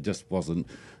time, but there just wasn't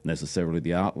necessarily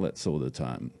the outlets all the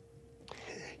time.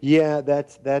 Yeah,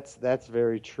 that's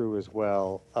very true as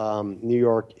well. New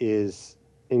York is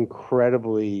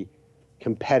incredibly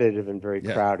competitive and very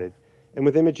crowded. And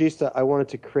with Imagista, I wanted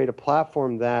to create a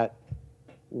platform that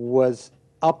was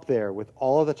up there with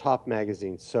all of the top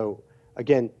magazines. So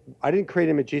again, I didn't create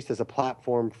Imagista as a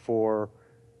platform for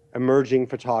emerging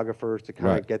photographers to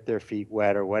kind of get their feet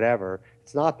wet or whatever.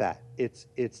 It's not that.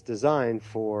 It's designed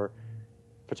for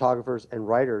photographers and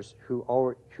writers who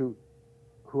are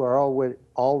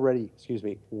already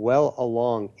well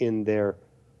along in their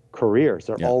careers.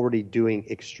 They're already doing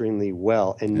extremely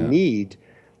well and need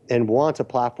and want a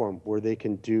platform where they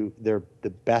can do the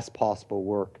best possible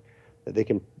work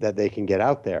that they can get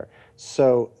out there.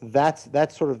 So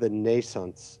that's sort of the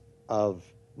nascence of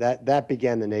that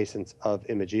began the nascence of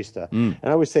Imagista. And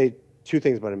I always say two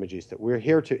things about Imagista. We're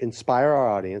here to inspire our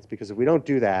audience, because if we don't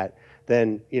do that,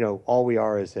 then all we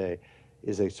are is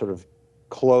a sort of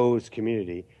closed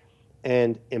community,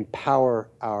 and empower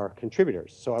our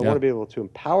contributors. So I want to be able to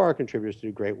empower our contributors to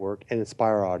do great work and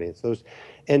inspire our audience.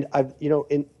 And I've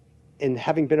in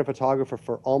having been a photographer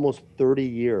for almost 30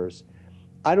 years,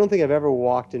 I don't think I've ever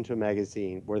walked into a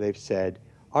magazine where they've said,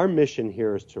 our mission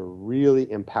here is to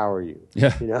really empower you.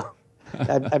 Yeah. You know,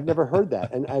 I've never heard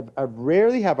that, and I've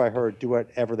rarely have I heard do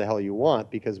whatever the hell you want,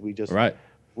 because we just, Right.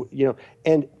 you know,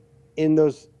 and in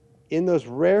those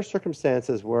rare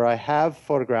circumstances where I have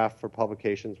photographed for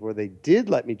publications where they did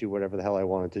let me do whatever the hell I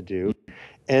wanted to do,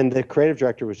 and the creative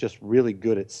director was just really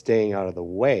good at staying out of the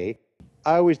way,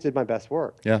 I always did my best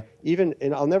work. Yeah.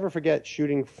 And I'll never forget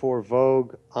shooting for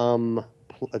Vogue, so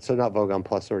not Vogue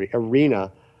Plus, sorry,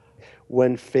 Arena,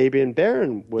 when Fabian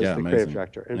Baron was the creative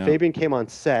director. And Fabian came on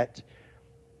set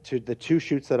to the 2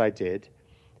 shoots that I did.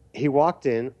 He walked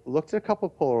in, looked at a couple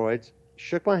of Polaroids,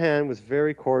 shook my hand, was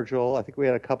very cordial. I think we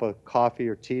had a cup of coffee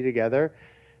or tea together.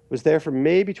 Was there for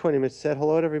maybe 20 minutes, said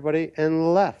hello to everybody,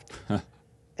 and left.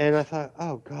 And I thought,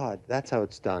 oh, God, that's how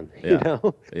it's done. Yeah. You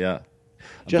know? Yeah.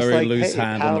 Just very like, loose hey,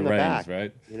 hand pat on the reins, back,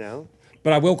 right? You know?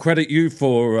 But I will credit you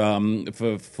for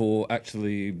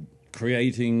actually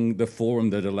creating the forum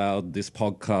that allowed this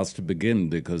podcast to begin,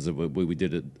 because we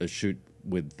did a shoot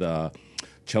with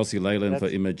Chelsea Leyland for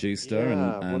Imagista.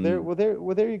 Yeah, and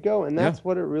well, there you go. And that's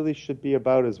what it really should be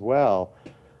about as well.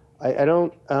 I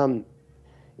don't,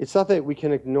 it's not that we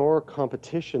can ignore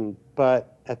competition,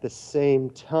 but at the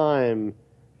same time,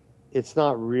 it's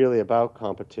not really about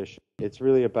competition. It's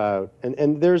really about,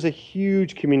 and there's a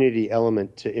huge community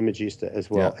element to Imagista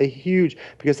as well. A huge,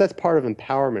 because that's part of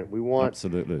empowerment.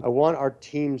 Absolutely. I want our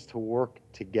teams to work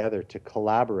together, to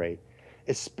collaborate,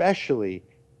 especially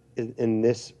in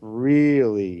this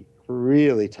really,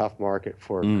 really tough market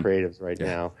for creatives right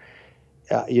now.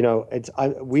 You know,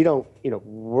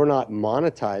 we're not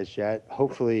monetized yet.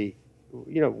 Hopefully,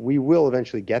 you know, we will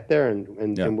eventually get there,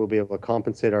 and we'll be able to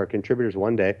compensate our contributors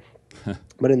one day.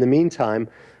 But in the meantime,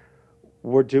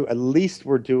 we're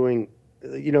doing,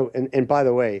 you know, and by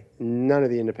the way, none of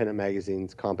the independent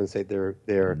magazines compensate their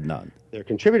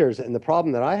contributors. And the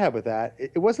problem that I have with that,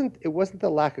 it wasn't the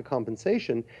lack of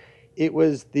compensation, it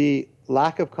was the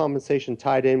lack of compensation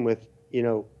tied in with, you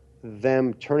know,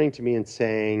 them turning to me and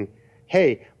saying,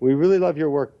 hey, we really love your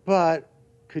work, but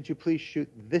could you please shoot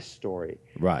this story?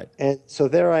 Right. And so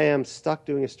there I am, stuck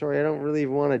doing a story I don't really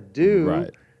want to do.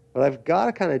 Right. But I've got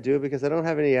to kind of do it because I don't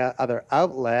have any other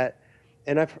outlet.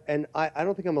 And I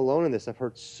don't think I'm alone in this. I've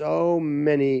heard so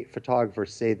many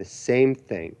photographers say the same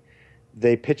thing.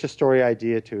 They pitch a story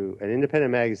idea to an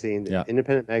independent magazine. The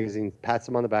independent magazine pats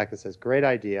them on the back and says, great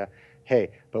idea.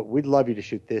 Hey, but we'd love you to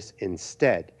shoot this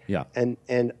instead. Yeah.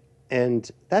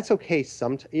 And that's okay.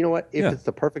 You know what? If it's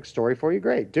the perfect story for you,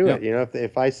 great, do it. You know,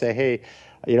 if I say, hey,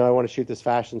 you know, I want to shoot this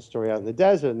fashion story out in the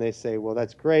desert, and they say, well,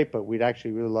 that's great, but we'd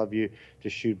actually really love you to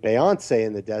shoot Beyonce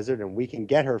in the desert, and we can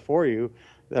get her for you.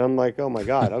 Then I'm like, oh my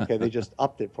God, okay, they just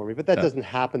upped it for me. But that doesn't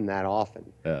happen that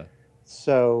often. Yeah.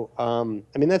 So,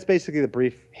 I mean, that's basically the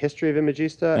brief history of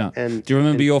Imagista. Yeah. And do you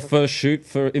remember your first shoot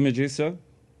for Imagista?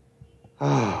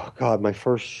 Oh God, my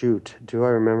first shoot. Do I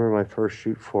remember my first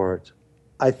shoot for it?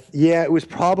 Yeah, it was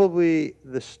probably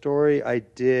the story I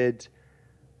did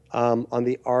on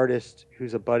the artist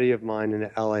who's a buddy of mine in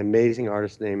LA, amazing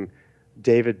artist named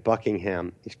David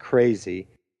Buckingham. He's crazy,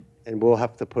 and we'll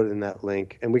have to put in that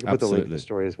link, and we can put the link to the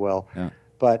story as well. Yeah.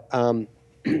 But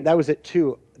that was it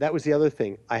too. That was the other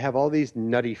thing. I have all these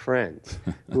nutty friends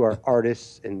who are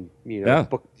artists and, you know,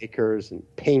 bookmakers and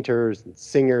painters and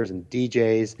singers and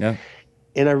DJs. Yeah.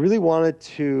 And I really wanted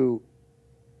to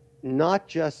not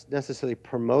just necessarily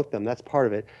promote them, that's part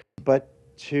of it, but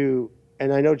to,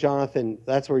 and I know, Jonathan,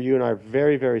 that's where you and I are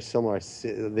very, very similar. I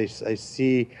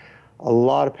see a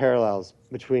lot of parallels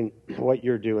between what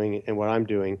you're doing and what I'm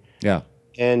doing. Yeah.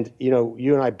 And, you know,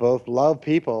 you and I both love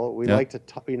people. We like to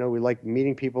talk, you know, we like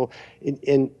meeting people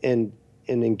and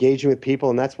engaging with people.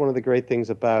 And that's one of the great things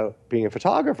about being a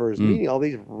photographer is meeting all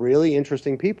these really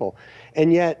interesting people.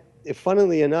 And yet,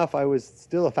 funnily enough, I was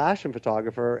still a fashion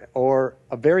photographer or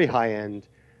a very high-end,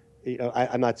 you know,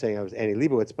 I'm not saying I was Annie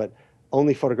Leibovitz, but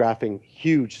only photographing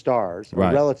huge stars, or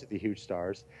relatively huge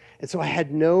stars. And so I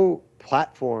had no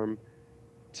platform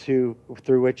through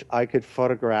which I could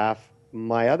photograph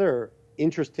my other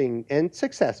interesting and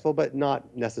successful, but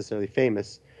not necessarily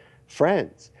famous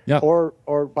friends. Yep.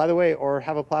 Or by the way, or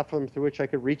have a platform through which I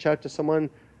could reach out to someone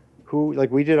who,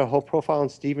 like, we did a whole profile on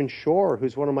Stephen Shore,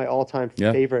 who's one of my all-time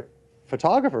favorite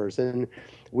photographers. And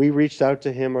we reached out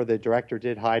to him, or the director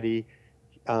did, Heidi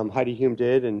Hume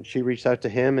did, and she reached out to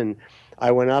him, and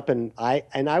I went up, and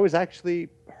I was actually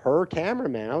her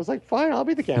cameraman. I was like, fine, I'll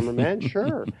be the cameraman,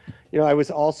 sure. You know, I was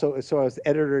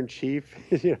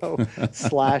editor-in-chief, you know,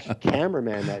 /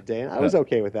 cameraman that day, and I was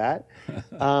okay with that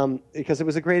because it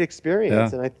was a great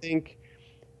experience. And I think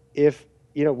if,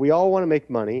 you know, we all want to make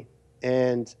money,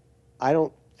 and I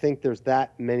don't think there's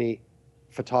that many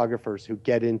photographers who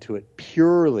get into it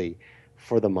purely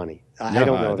for the money. I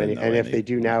don't know of any, and if they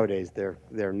do nowadays, they're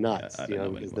nuts.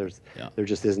 Because there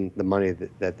just isn't the money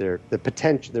that the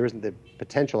potential, there isn't the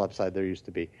potential upside there used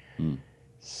to be.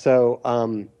 So I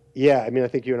mean, I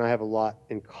think you and I have a lot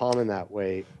in common that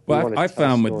way. Well, I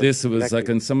found with this, it was like,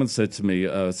 and someone said to me,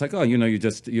 it's like, oh,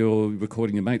 you're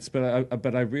recording your mates,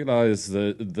 but I realized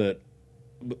that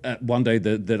one day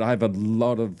that I have a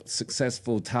lot of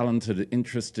successful, talented,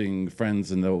 interesting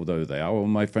friends, and although they are all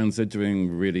my friends, they're doing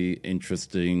really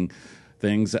interesting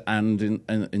things, and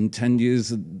in 10 years,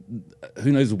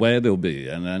 who knows where they'll be,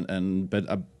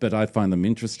 but I find them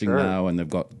interesting now, and they've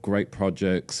got great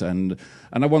projects, and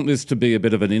I want this to be a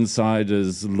bit of an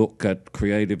insider's look at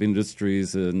creative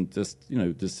industries, and just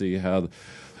to see how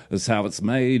it's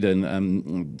made,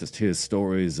 and just hear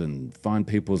stories and find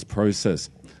people's process.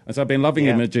 And so I've been loving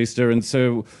Imagista, and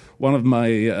so one of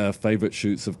my favorite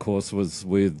shoots, of course, was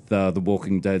with The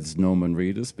Walking Dead's Norman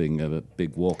Reedus, being a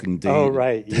big Walking Dead. Oh,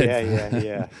 right,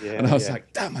 yeah. And I was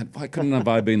like, damn it, why couldn't have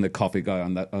I been the coffee guy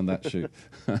on that shoot?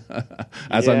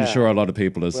 As I'm sure a lot of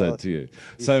people have said to you.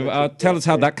 So tell us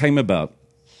how that came about.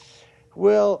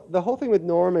 Well, the whole thing with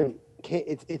Norman,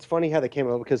 it's funny how that came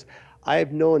about, because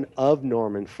I've known of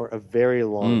Norman for a very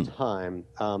long time.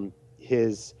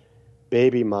 His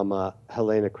baby mama,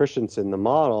 Helena Christensen, the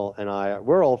model, and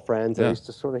we're all friends. I used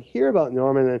to sort of hear about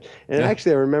Norman, and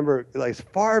actually I remember, like, as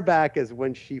far back as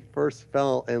when she first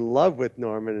fell in love with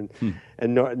Norman,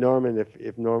 and Norman,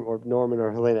 if Norman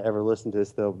or Helena ever listen to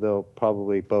this, they'll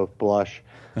probably both blush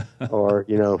or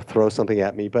throw something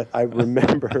at me. But I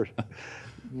remember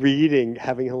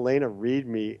having Helena read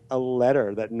me a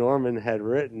letter that Norman had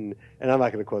written, and I'm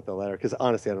not going to quote the letter because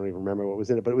honestly I don't even remember what was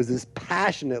in it, but it was this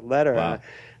passionate letter. Wow.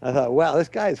 I thought, wow, this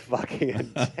guy is fucking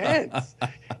intense.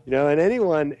 And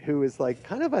anyone who is like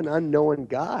kind of an unknown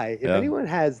guy, if anyone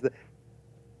has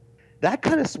that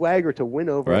kind of swagger to win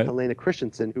over Helena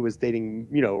Christensen, who was dating,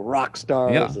 rock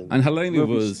stars. Yeah, and Helena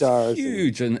was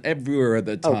huge and everywhere at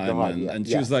the time, and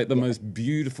she was like the most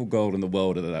beautiful girl in the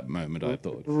world at that moment, I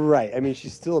thought. Right. I mean,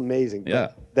 she's still amazing.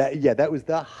 But that was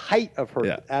the height of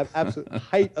her, absolute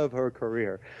height of her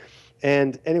career.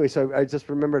 And anyway, so I just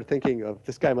remember thinking of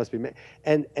this guy must be,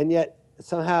 and yet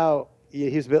somehow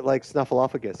he's a bit like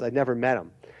Snuffleupagus. I'd never met him.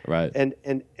 Right.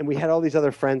 And we had all these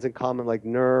other friends in common, like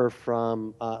Nur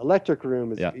from Electric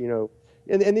Room,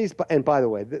 and these, and by the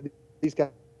way, these guys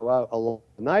go out a lot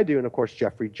than I do, and of course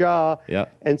Jeffrey Jaw. Yeah.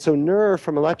 And so Nur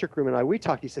from Electric Room and we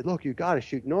talked. He said, "Look, you got to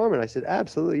shoot Norman." I said,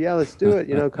 "Absolutely, yeah, let's do it,"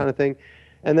 kind of thing.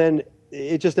 And then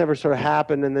it just never sort of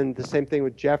happened. And then the same thing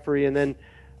with Jeffrey. And then,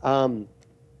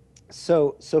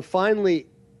 so finally,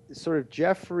 sort of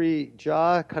Jeffrey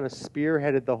Jaw kind of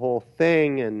spearheaded the whole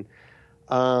thing,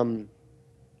 and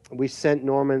we sent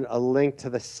Norman a link to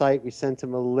the site. We sent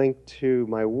him a link to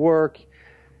my work.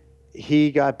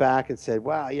 He got back and said,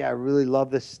 "Wow, yeah, I really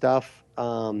love this stuff."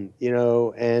 And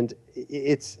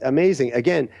it's amazing.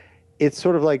 Again, it's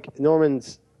sort of like Norman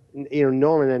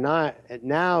and I.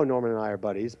 Now Norman and I are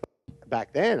buddies. But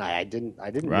back then, I didn't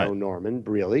know Norman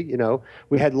really.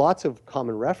 We had lots of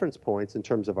common reference points in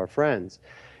terms of our friends.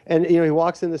 And he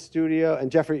walks in the studio,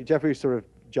 and Jeffrey sort of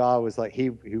Jaw was like he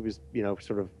was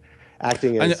sort of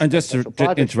acting as and just to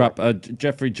interrupt,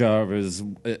 Jeffrey Jar is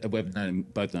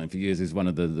we've both known for years. He's one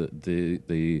of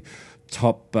the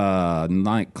top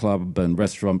nightclub and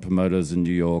restaurant promoters in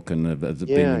New York, and has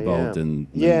been involved in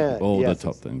all the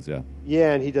top things.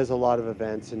 Yeah, and he does a lot of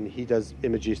events, and he does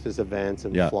Imagista's events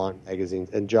and Flaunt magazines,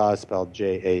 and Jah is spelled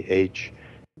J-A-H.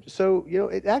 So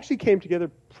it actually came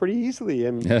together pretty easily,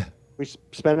 and we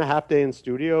spent a half day in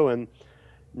studio, and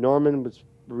Norman was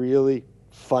really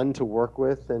fun to work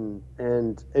with, and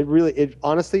it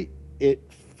honestly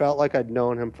felt like I'd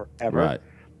known him forever,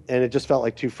 and it just felt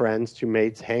like two friends, two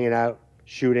mates hanging out,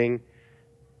 shooting.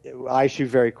 I shoot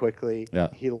very quickly.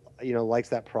 He likes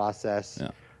that process.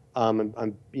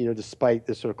 I'm despite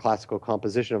this sort of classical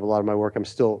composition of a lot of my work, I'm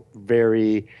still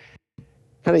very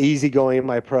kind of easygoing in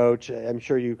my approach. I'm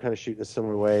sure you kind of shoot in a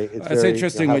similar way. It's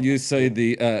interesting when you say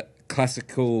the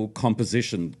classical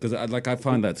composition, because I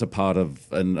find that's a part of,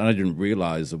 and I didn't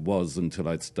realize it was until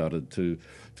I started to,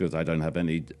 because I don't have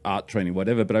any art training,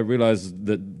 whatever, but I realized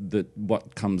that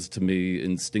what comes to me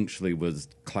instinctually was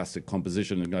classic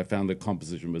composition, and I found that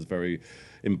composition was very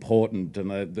important,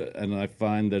 and I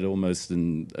find that almost a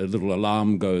little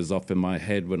alarm goes off in my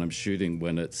head when I'm shooting,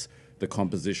 when it's the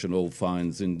composition all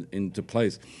finds into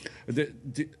place.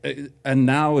 And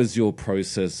now is your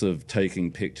process of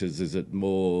taking pictures, is it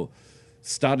more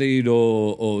studied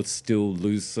or still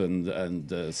loose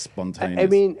and spontaneous? I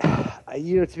mean,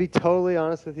 to be totally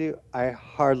honest with you, I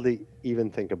hardly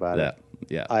even think about it.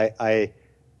 Yeah.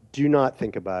 do not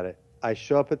think about it. I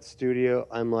show up at the studio.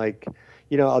 I'm like,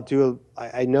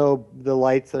 I know the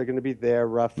lights that are going to be there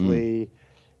roughly,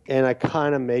 and I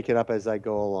kind of make it up as I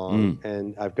go along.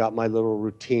 And I've got my little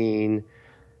routine,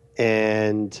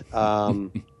 and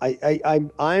I'm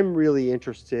really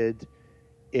interested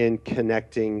in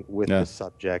connecting with the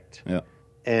subject. Yeah.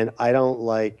 And I don't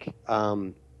like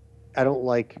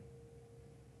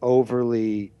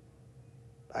overly.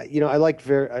 I like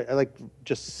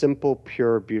just simple,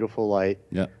 pure, beautiful light.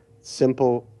 Yeah.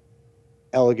 Simple,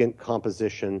 elegant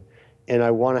composition, and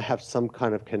I want to have some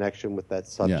kind of connection with that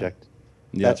subject.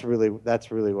 Yeah. That's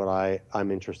really what I'm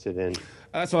interested in.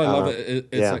 That's why I love it.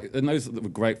 It's like, and those were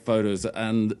great photos,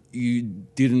 and you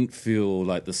didn't feel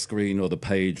like the screen or the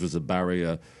page was a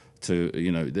barrier to,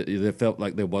 they felt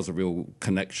like there was a real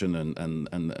connection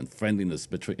and friendliness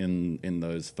between in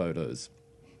those photos.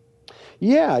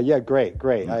 Yeah, great.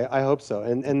 I hope so.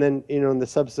 And then, in the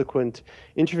subsequent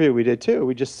interview we did too,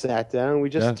 we just sat down and we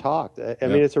just talked. I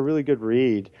mean, it's a really good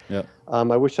read. Yeah.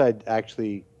 I wish I'd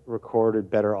actually recorded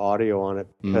better audio on it,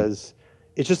 because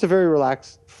it's just a very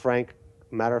relaxed, frank,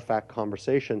 matter-of-fact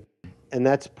conversation. And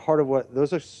that's part of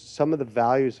those are some of the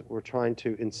values that we're trying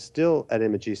to instill at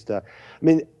Imagista. I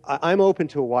mean, I'm open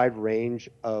to a wide range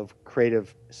of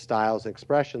creative styles and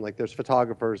expression. Like, there's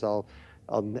photographers,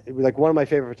 like one of my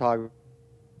favorite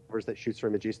photographers that shoots for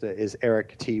Imagista is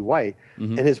Eric T. White,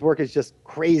 and his work is just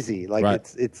crazy. Like,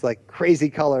 it's like crazy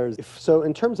colors. So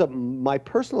in terms of my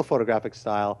personal photographic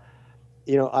style,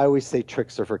 I always say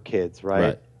tricks are for kids,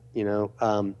 right?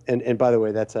 And by the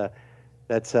way,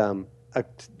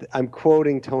 I'm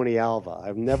quoting Tony Alva.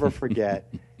 I'll never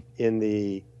forget in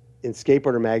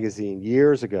Skateboarder magazine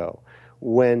years ago,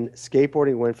 when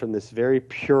skateboarding went from this very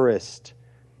purist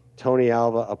Tony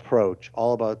Alva approach,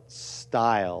 all about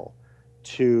style,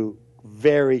 to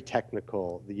very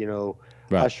technical,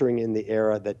 ushering in the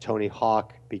era that Tony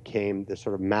Hawk became the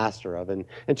sort of master of. And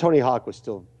Tony Hawk was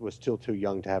still too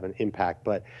young to have an impact,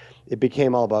 but it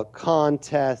became all about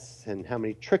contests and how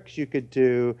many tricks you could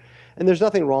do. And there's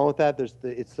nothing wrong with that.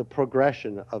 It's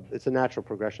a natural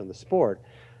progression of the sport.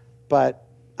 But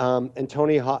and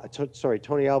Tony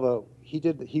Alva,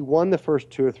 he won the first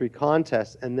 2 or 3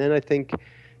 contests, and then I think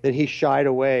that he shied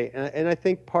away. And I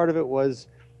think part of it was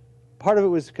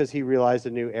because he realized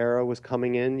a new era was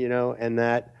coming in, and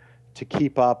that to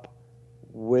keep up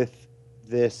with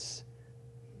this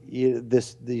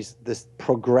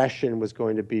progression was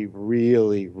going to be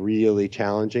really, really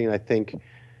challenging. And I think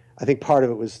part of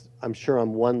it was, I'm sure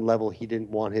on one level, he didn't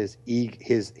want his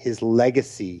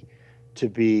legacy to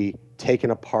be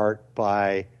taken apart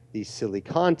by these silly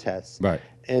contests. Right.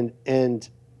 And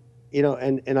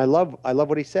I love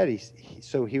what he said.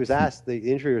 He was asked, the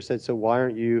interviewer said, so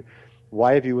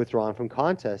why have you withdrawn from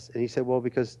contests? And he said, well,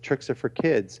 because tricks are for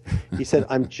kids. He said,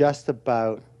 I'm just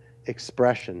about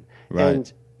expression. Right.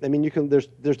 And I mean, there's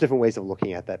different ways of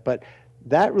looking at that, but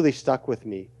that really stuck with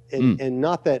me. And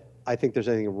not that I think there's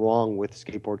anything wrong with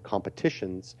skateboard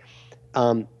competitions,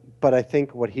 but I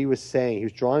think what he was saying, he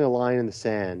was drawing a line in the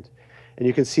sand. And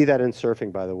you can see that in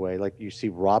surfing, by the way. Like, you see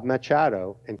Rob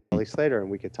Machado and Kelly Slater, and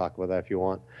we could talk about that if you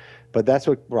want. But that's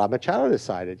what Rob Machado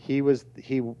decided. He was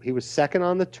second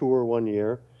on the tour one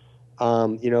year.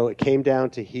 It came down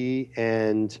to he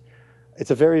and it's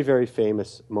a very, very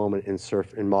famous moment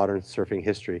in modern surfing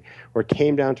history, where it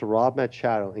came down to Rob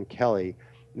Machado and Kelly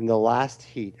in the last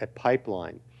heat at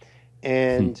Pipeline.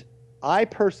 And I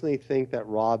personally think that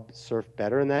Rob surfed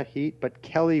better in that heat, but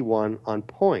Kelly won on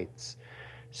points.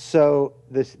 So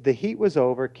the heat was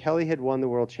over. Kelly had won the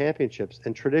World Championships,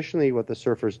 and traditionally what the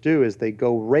surfers do is they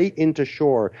go right into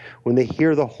shore when they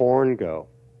hear the horn go.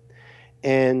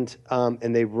 And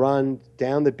they run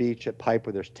down the beach at Pipe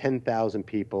where there's 10,000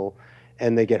 people,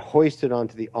 and they get hoisted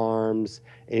onto the arms,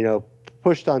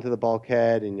 pushed onto the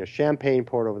bulkhead, and champagne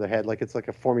poured over their head like it's like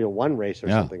a Formula One race or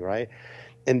something, right?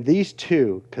 And these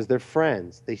two, because they're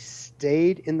friends, they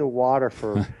stayed in the water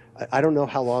for I don't know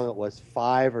how long it was,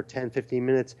 5 or 10, 15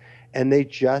 minutes, and they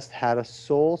just had a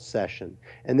soul session.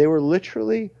 And they were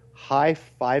literally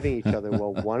high-fiving each other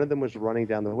while one of them was running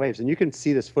down the waves. And you can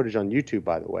see this footage on YouTube,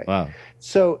 by the way. Wow.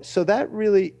 So that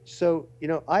really,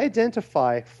 I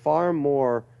identify far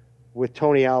more with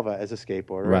Tony Alva as a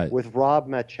skateboarder, right, with Rob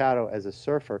Machado as a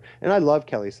surfer. And I love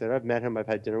Kelly Slater. I've met him. I've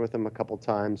had dinner with him a couple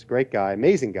times. Great guy,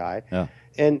 amazing guy. Yeah.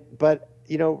 But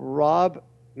Rob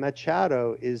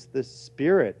Machado is the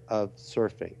spirit of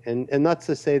surfing. And not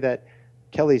to say that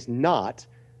Kelly's not,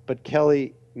 but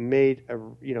Kelly made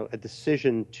a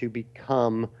decision to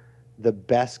become the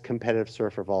best competitive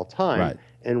surfer of all time. Right.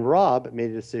 And Rob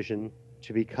made a decision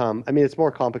to become. I mean, it's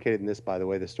more complicated than this, by the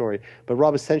way, the story. But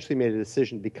Rob essentially made a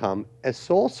decision to become a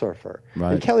soul surfer.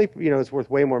 Right. And Kelly, is worth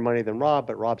way more money than Rob,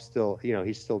 but Rob's still,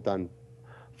 he's still done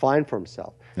fine for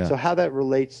himself. Yeah. So how that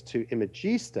relates to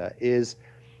Imagista is,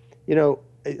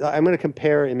 I'm going to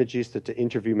compare Imagista to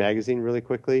Interview Magazine really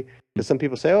quickly, because some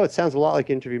people say, oh, it sounds a lot like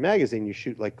Interview Magazine. You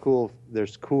shoot like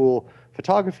there's cool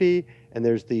photography and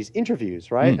there's these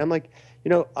interviews, right? I'm like,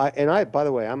 by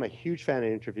the way, I'm a huge fan of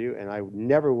Interview, and I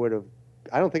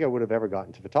don't think I would have ever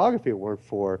gotten to photography if it weren't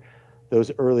for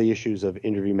those early issues of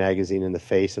Interview Magazine and The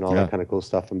Face and all that kind of cool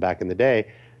stuff from back in the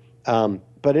day.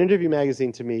 But Interview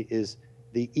Magazine to me is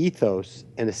the ethos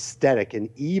and aesthetic and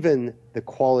even the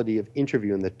quality of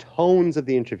interview and the tones of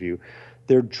the interview.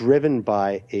 They're driven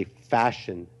by a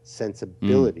fashion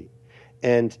sensibility.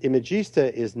 And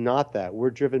Imagista is not that. We're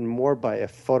driven more by a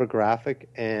photographic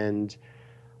and,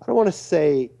 I don't want to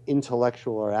say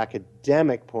intellectual or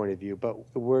academic point of view, but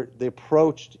the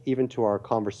approach even to our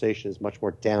conversation is much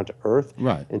more down to earth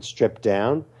and stripped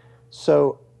down.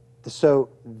 So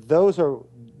those are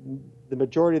the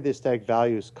majority of the aesthetic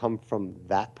values come from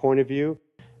that point of view.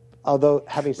 Although,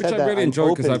 having said that, which I really enjoy,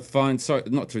 because I find sorry to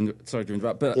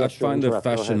interrupt, but I find that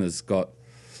fashion has got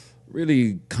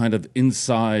really kind of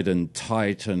inside and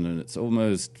tight, and it's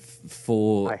almost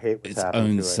for its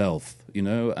own self,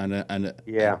 and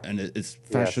it's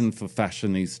fashion for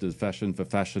fashionistas, fashion for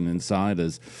fashion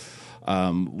insiders,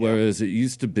 whereas it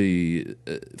used to be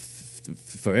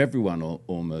for everyone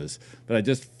almost. But I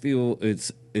just feel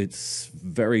it's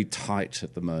very tight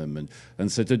at the moment,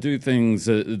 and so to do things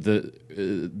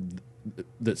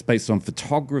that's based on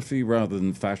photography rather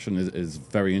than fashion is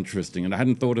very interesting. And I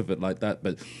hadn't thought of it like that,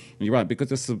 but you're right, because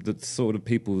the sort of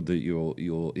people that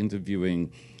you're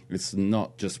interviewing, it's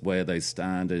not just where they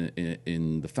stand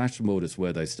in the fashion world, it's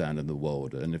where they stand in the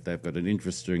world. And if they've got an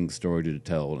interesting story to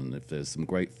tell, and if there's some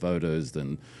great photos,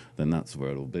 then that's where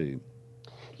it'll be.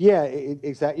 Yeah,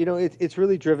 exactly. It's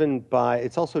really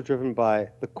it's also driven by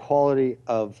the quality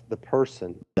of the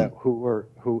person who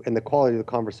and the quality of the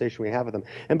conversation we have with them.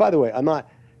 And by the way,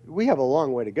 we have a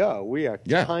long way to go. We are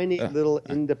tiny little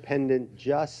independent,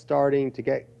 just starting to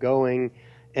get going.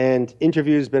 And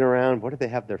Interview's been around. What did they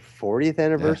have, their 40th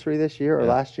anniversary this year or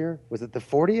last year? Was it the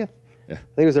 40th? Yeah. I think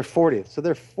it was their 40th. So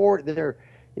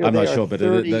I'm not sure, but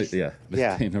 30, they've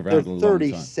been around a long time.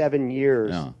 37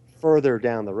 years further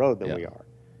down the road than we are.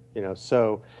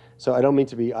 So I don't mean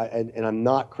to be, and I'm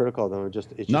not critical of them. It's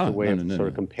just a way of sort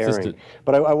of comparing.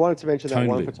 But I wanted to mention that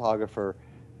one photographer,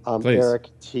 Eric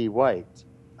T. White.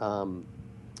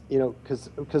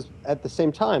 Because at the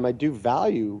same time, I do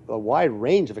value a wide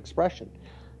range of expression.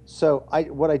 So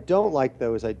what I don't like,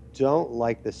 though, is I don't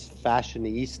like this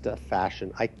fashionista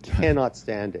fashion. I cannot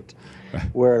stand it,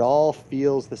 where it all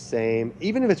feels the same,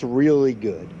 even if it's really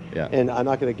good. Yeah. And I'm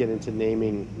not going to get into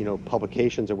naming,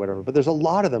 publications or whatever, but there's a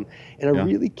lot of them, and I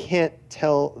really can't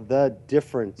tell the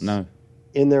difference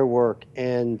in their work.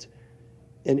 And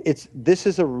this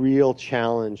is a real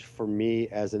challenge for me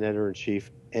as an editor-in-chief,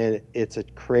 and it's a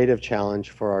creative challenge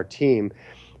for our team,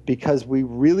 because we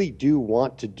really do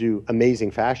want to do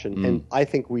amazing fashion, and I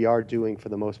think we are doing, for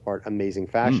the most part, amazing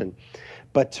fashion.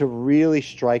 But to really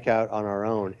strike out on our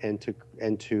own and to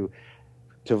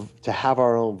have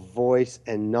our own voice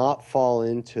and not fall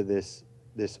into this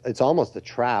it's almost a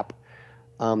trap,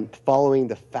 following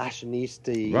the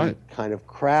fashionista kind of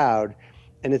crowd,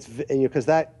 and because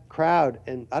that crowd,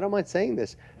 and I don't mind saying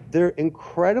this, they're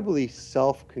incredibly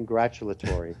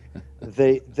self-congratulatory.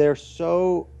 They're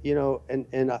so,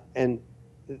 I'm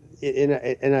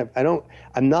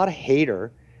not a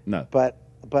hater, but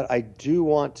I do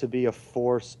want to be a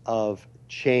force of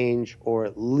change, or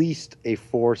at least a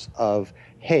force of,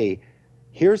 hey,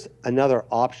 here's another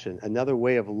option, another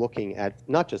way of looking at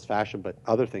not just fashion, but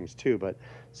other things too. But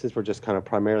since we're just kind of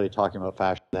primarily talking about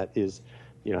fashion, that is,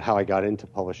 how I got into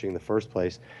publishing in the first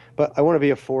place. But I want to be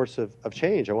a force of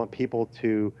change. I want people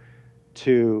to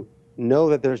know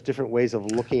that there's different ways of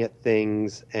looking at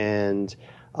things, and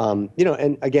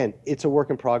and again, it's a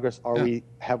work in progress.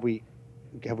 Have we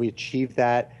achieved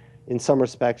that? In some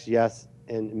respects, yes,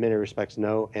 and in many respects,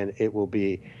 no, and it will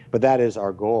be. But that is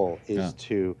our goal: is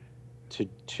to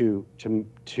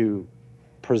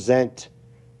present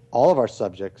all of our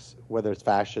subjects, whether it's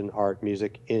fashion, art,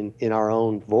 music, in our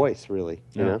own voice, really.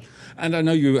 You know? And I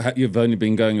know you've only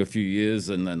been going a few years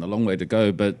and a long way to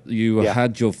go, but you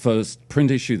had your first print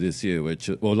issue this year,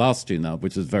 last year now,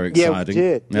 which is very exciting. Yeah, we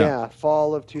did. Yeah,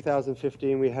 fall of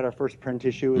 2015, we had our first print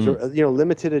issue. It was a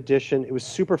limited edition. It was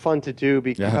super fun to do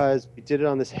because we did it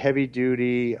on this heavy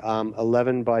duty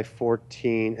 11 by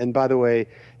 14. And by the way,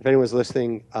 if anyone's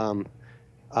listening,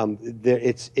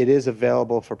 It is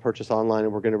available for purchase online,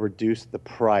 and we're going to reduce the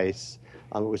price.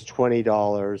 It was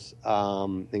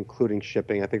 $20, including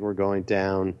shipping. I think we're going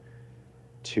down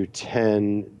to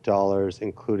 $10,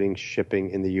 including shipping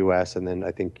in the U.S., and then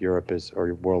I think Europe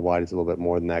or worldwide is a little bit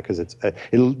more than that because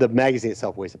the magazine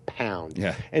itself weighs a pound.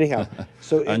 Yeah. Anyhow,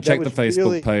 so and check the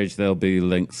Facebook page. There'll be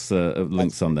links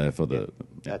on there for the.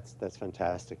 Yeah. That's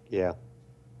fantastic. Yeah.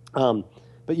 But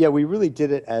yeah, we really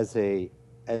did it as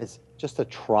just a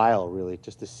trial, really,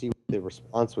 just to see what the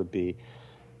response would be.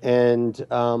 And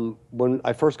when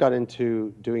I first got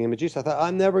into doing Imagista, I thought,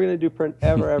 I'm never going to do print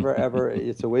ever, ever, ever.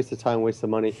 It's a waste of time, waste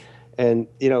of money. And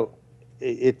and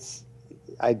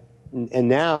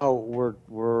now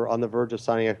we're on the verge of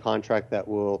signing a contract that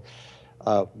will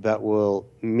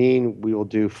mean we will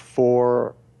do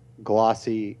 4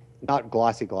 glossy, not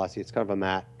glossy, it's kind of a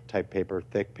matte type paper,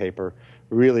 thick paper,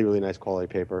 really, really nice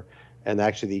quality paper. And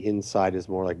actually the inside is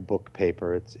more like book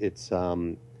paper. It's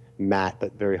matte,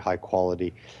 but very high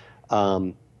quality,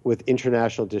 with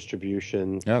international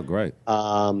distribution. Oh, great.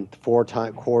 4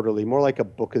 times quarterly, more like a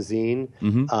bookazine.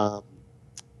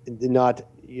 Not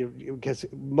because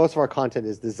most of our content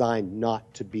is designed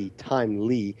not to be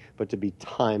timely, but to be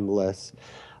timeless.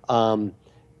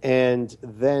 And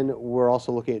then we're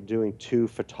also looking at doing 2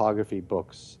 photography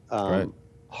books,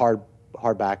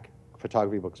 hardback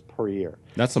photography books per year.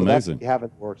 That's amazing. We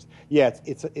haven't worked. Yeah,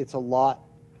 it's a lot.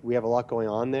 We have a lot going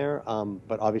on there,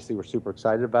 but obviously we're super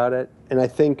excited about it. And I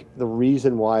think the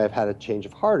reason why I've had a change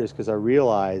of heart is because I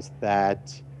realized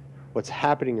that what's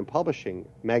happening in publishing,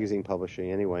 magazine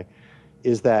publishing anyway,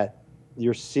 is that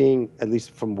you're seeing, at least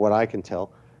from what I can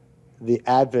tell, the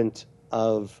advent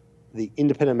of the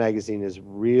independent magazine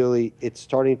it's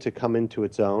starting to come into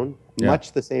its own,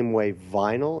 much the same way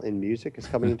vinyl in music is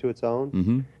coming into its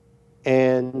own.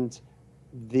 And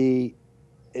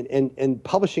and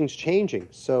publishing's changing.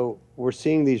 So we're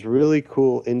seeing these really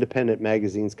cool independent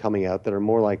magazines coming out that are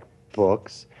more like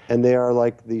books, and they are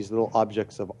like these little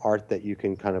objects of art that you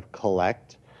can kind of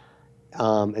collect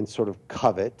and sort of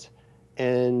covet.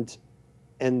 And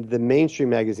the mainstream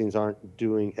magazines aren't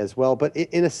doing as well. But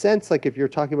in a sense, like if you're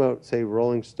talking about, say,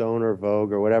 Rolling Stone or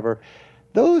Vogue or whatever,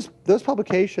 those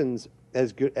publications,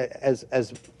 as good as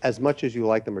much as you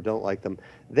like them or don't like them,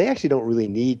 they actually don't really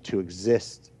need to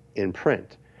exist in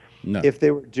print. No. If they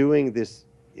were doing this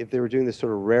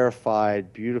sort of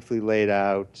rarefied, beautifully laid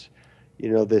out,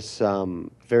 this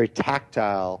very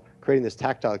tactile, creating this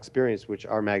tactile experience, which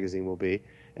our magazine will be,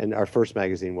 and our first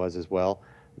magazine was as well,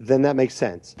 then that makes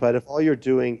sense. But if all you're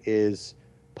doing is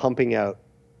pumping out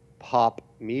pop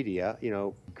media,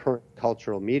 current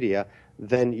cultural media,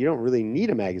 then you don't really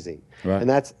need a magazine. Right. And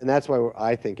that's why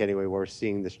I think anyway we're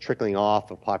seeing this trickling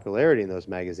off of popularity in those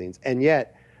magazines. And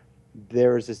yet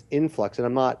there is this influx, and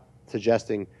I'm not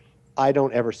suggesting, I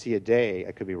don't ever see a day,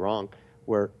 I could be wrong,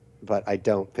 but I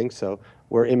don't think so,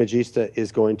 where Imagista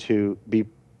is going to be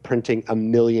printing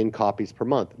 1 million copies per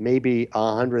month, maybe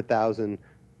 100,000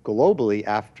 globally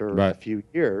after a few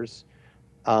years.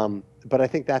 But I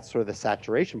think that's sort of the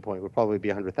saturation point, would probably be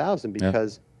 100,000,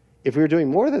 because if we were doing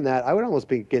more than that, I would almost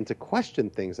begin to question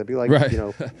things. I'd be like, wait a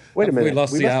minute. Have we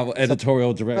lost our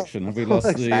editorial direction? Have we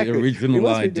lost the original idea? We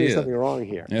must be doing something wrong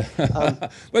here. Yeah.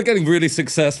 We're getting really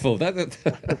successful. Right.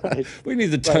 We need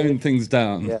to tone things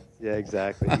down. Yeah,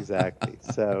 exactly.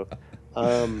 So,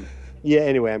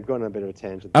 anyway, I'm going on a bit of a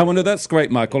tangent. Oh, well, no, that's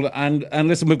great, Michael. And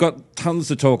listen, we've got tons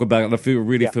to talk about, and I feel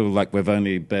like we've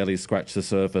only barely scratched the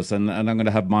surface. And I'm going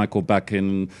to have Michael back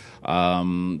in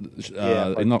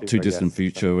not too distant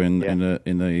future in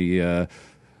a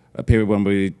period when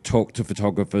we talk to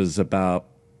photographers about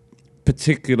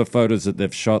particular photos that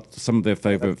they've shot, some of their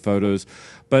favorite photos.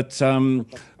 But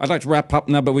I'd like to wrap up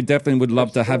now, but we definitely would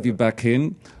love to have you back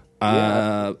in.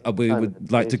 We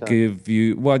would like to give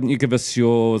you, why don't you give us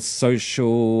your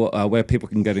social, where people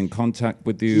can get in contact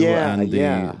with you and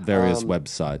the various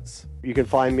websites. You can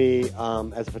find me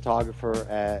as a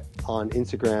photographer on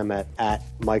Instagram at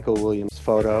Michael Williams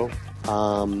Photo.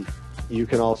 You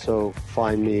can also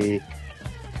find me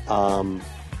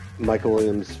Michael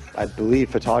Williams, I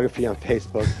believe, photography on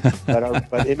Facebook,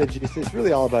 but Imagista, it's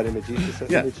really all about Imagista. So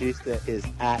Imagista is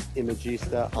at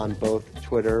Imagista on both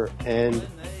Twitter and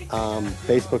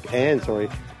Facebook and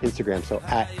Instagram. So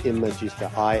at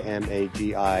Imagista,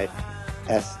 IMAGISTA.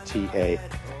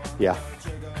 Yeah.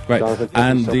 Right. Jonathan,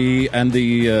 and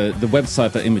the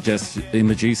website for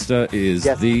Imagista is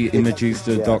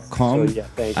theimagista.com.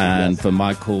 And for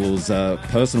Michael's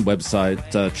personal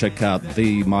website, check out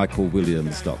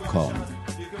themichaelwilliams.com.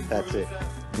 That's it.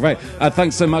 Great.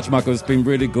 Thanks so much, Michael. It's been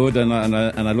really good, and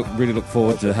I really look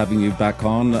forward to having you back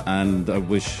on, and I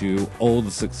wish you all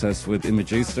the success with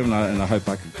Imagista, and I hope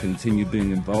I can continue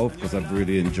being involved because I've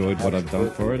really enjoyed what I've done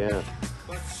for it. Yeah.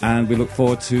 And we look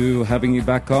forward to having you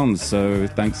back on, so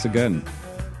thanks again.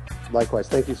 Likewise.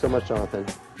 Thank you so much, Jonathan.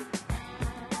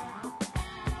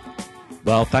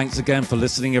 Well, thanks again for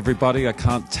listening, everybody. I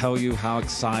can't tell you how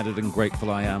excited and grateful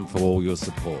I am for all your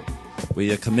support.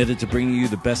 We are committed to bringing you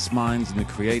the best minds in the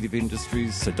creative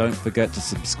industries, so don't forget to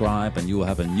subscribe and you will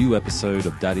have a new episode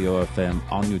of Daddy-O FM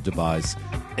on your device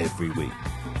every week.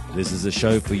 This is a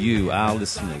show for you, our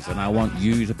listeners, and I want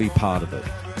you to be part of it.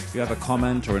 If you have a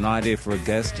comment or an idea for a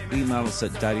guest, email us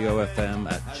at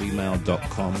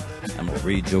daddyofm@gmail.com and we'll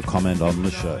read your comment on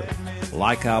the show.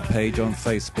 Like our page on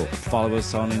Facebook, follow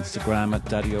us on Instagram at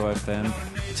Daddy-O-FM,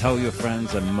 tell your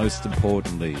friends, and most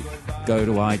importantly, go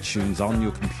to iTunes on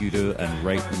your computer and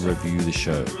rate and review the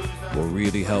show. It will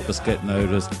really help us get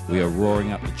noticed. We are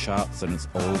roaring up the charts, and it's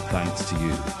all thanks to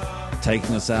you.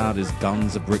 Taking us out is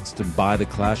Guns of Brixton by The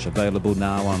Clash, available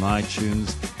now on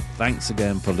iTunes. Thanks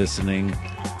again for listening.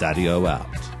 Daddy-O out.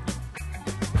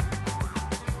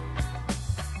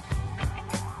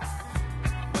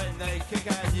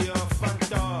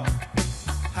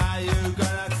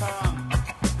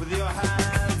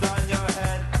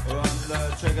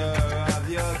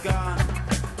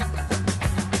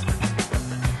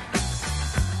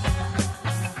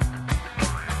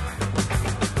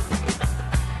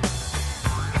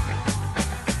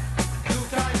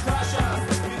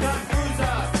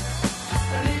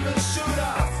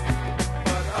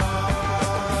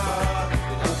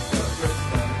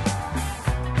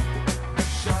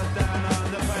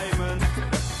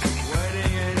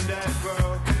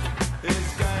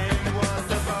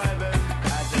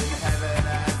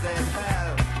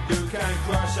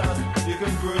 You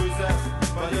can bruise us,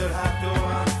 but you'll have to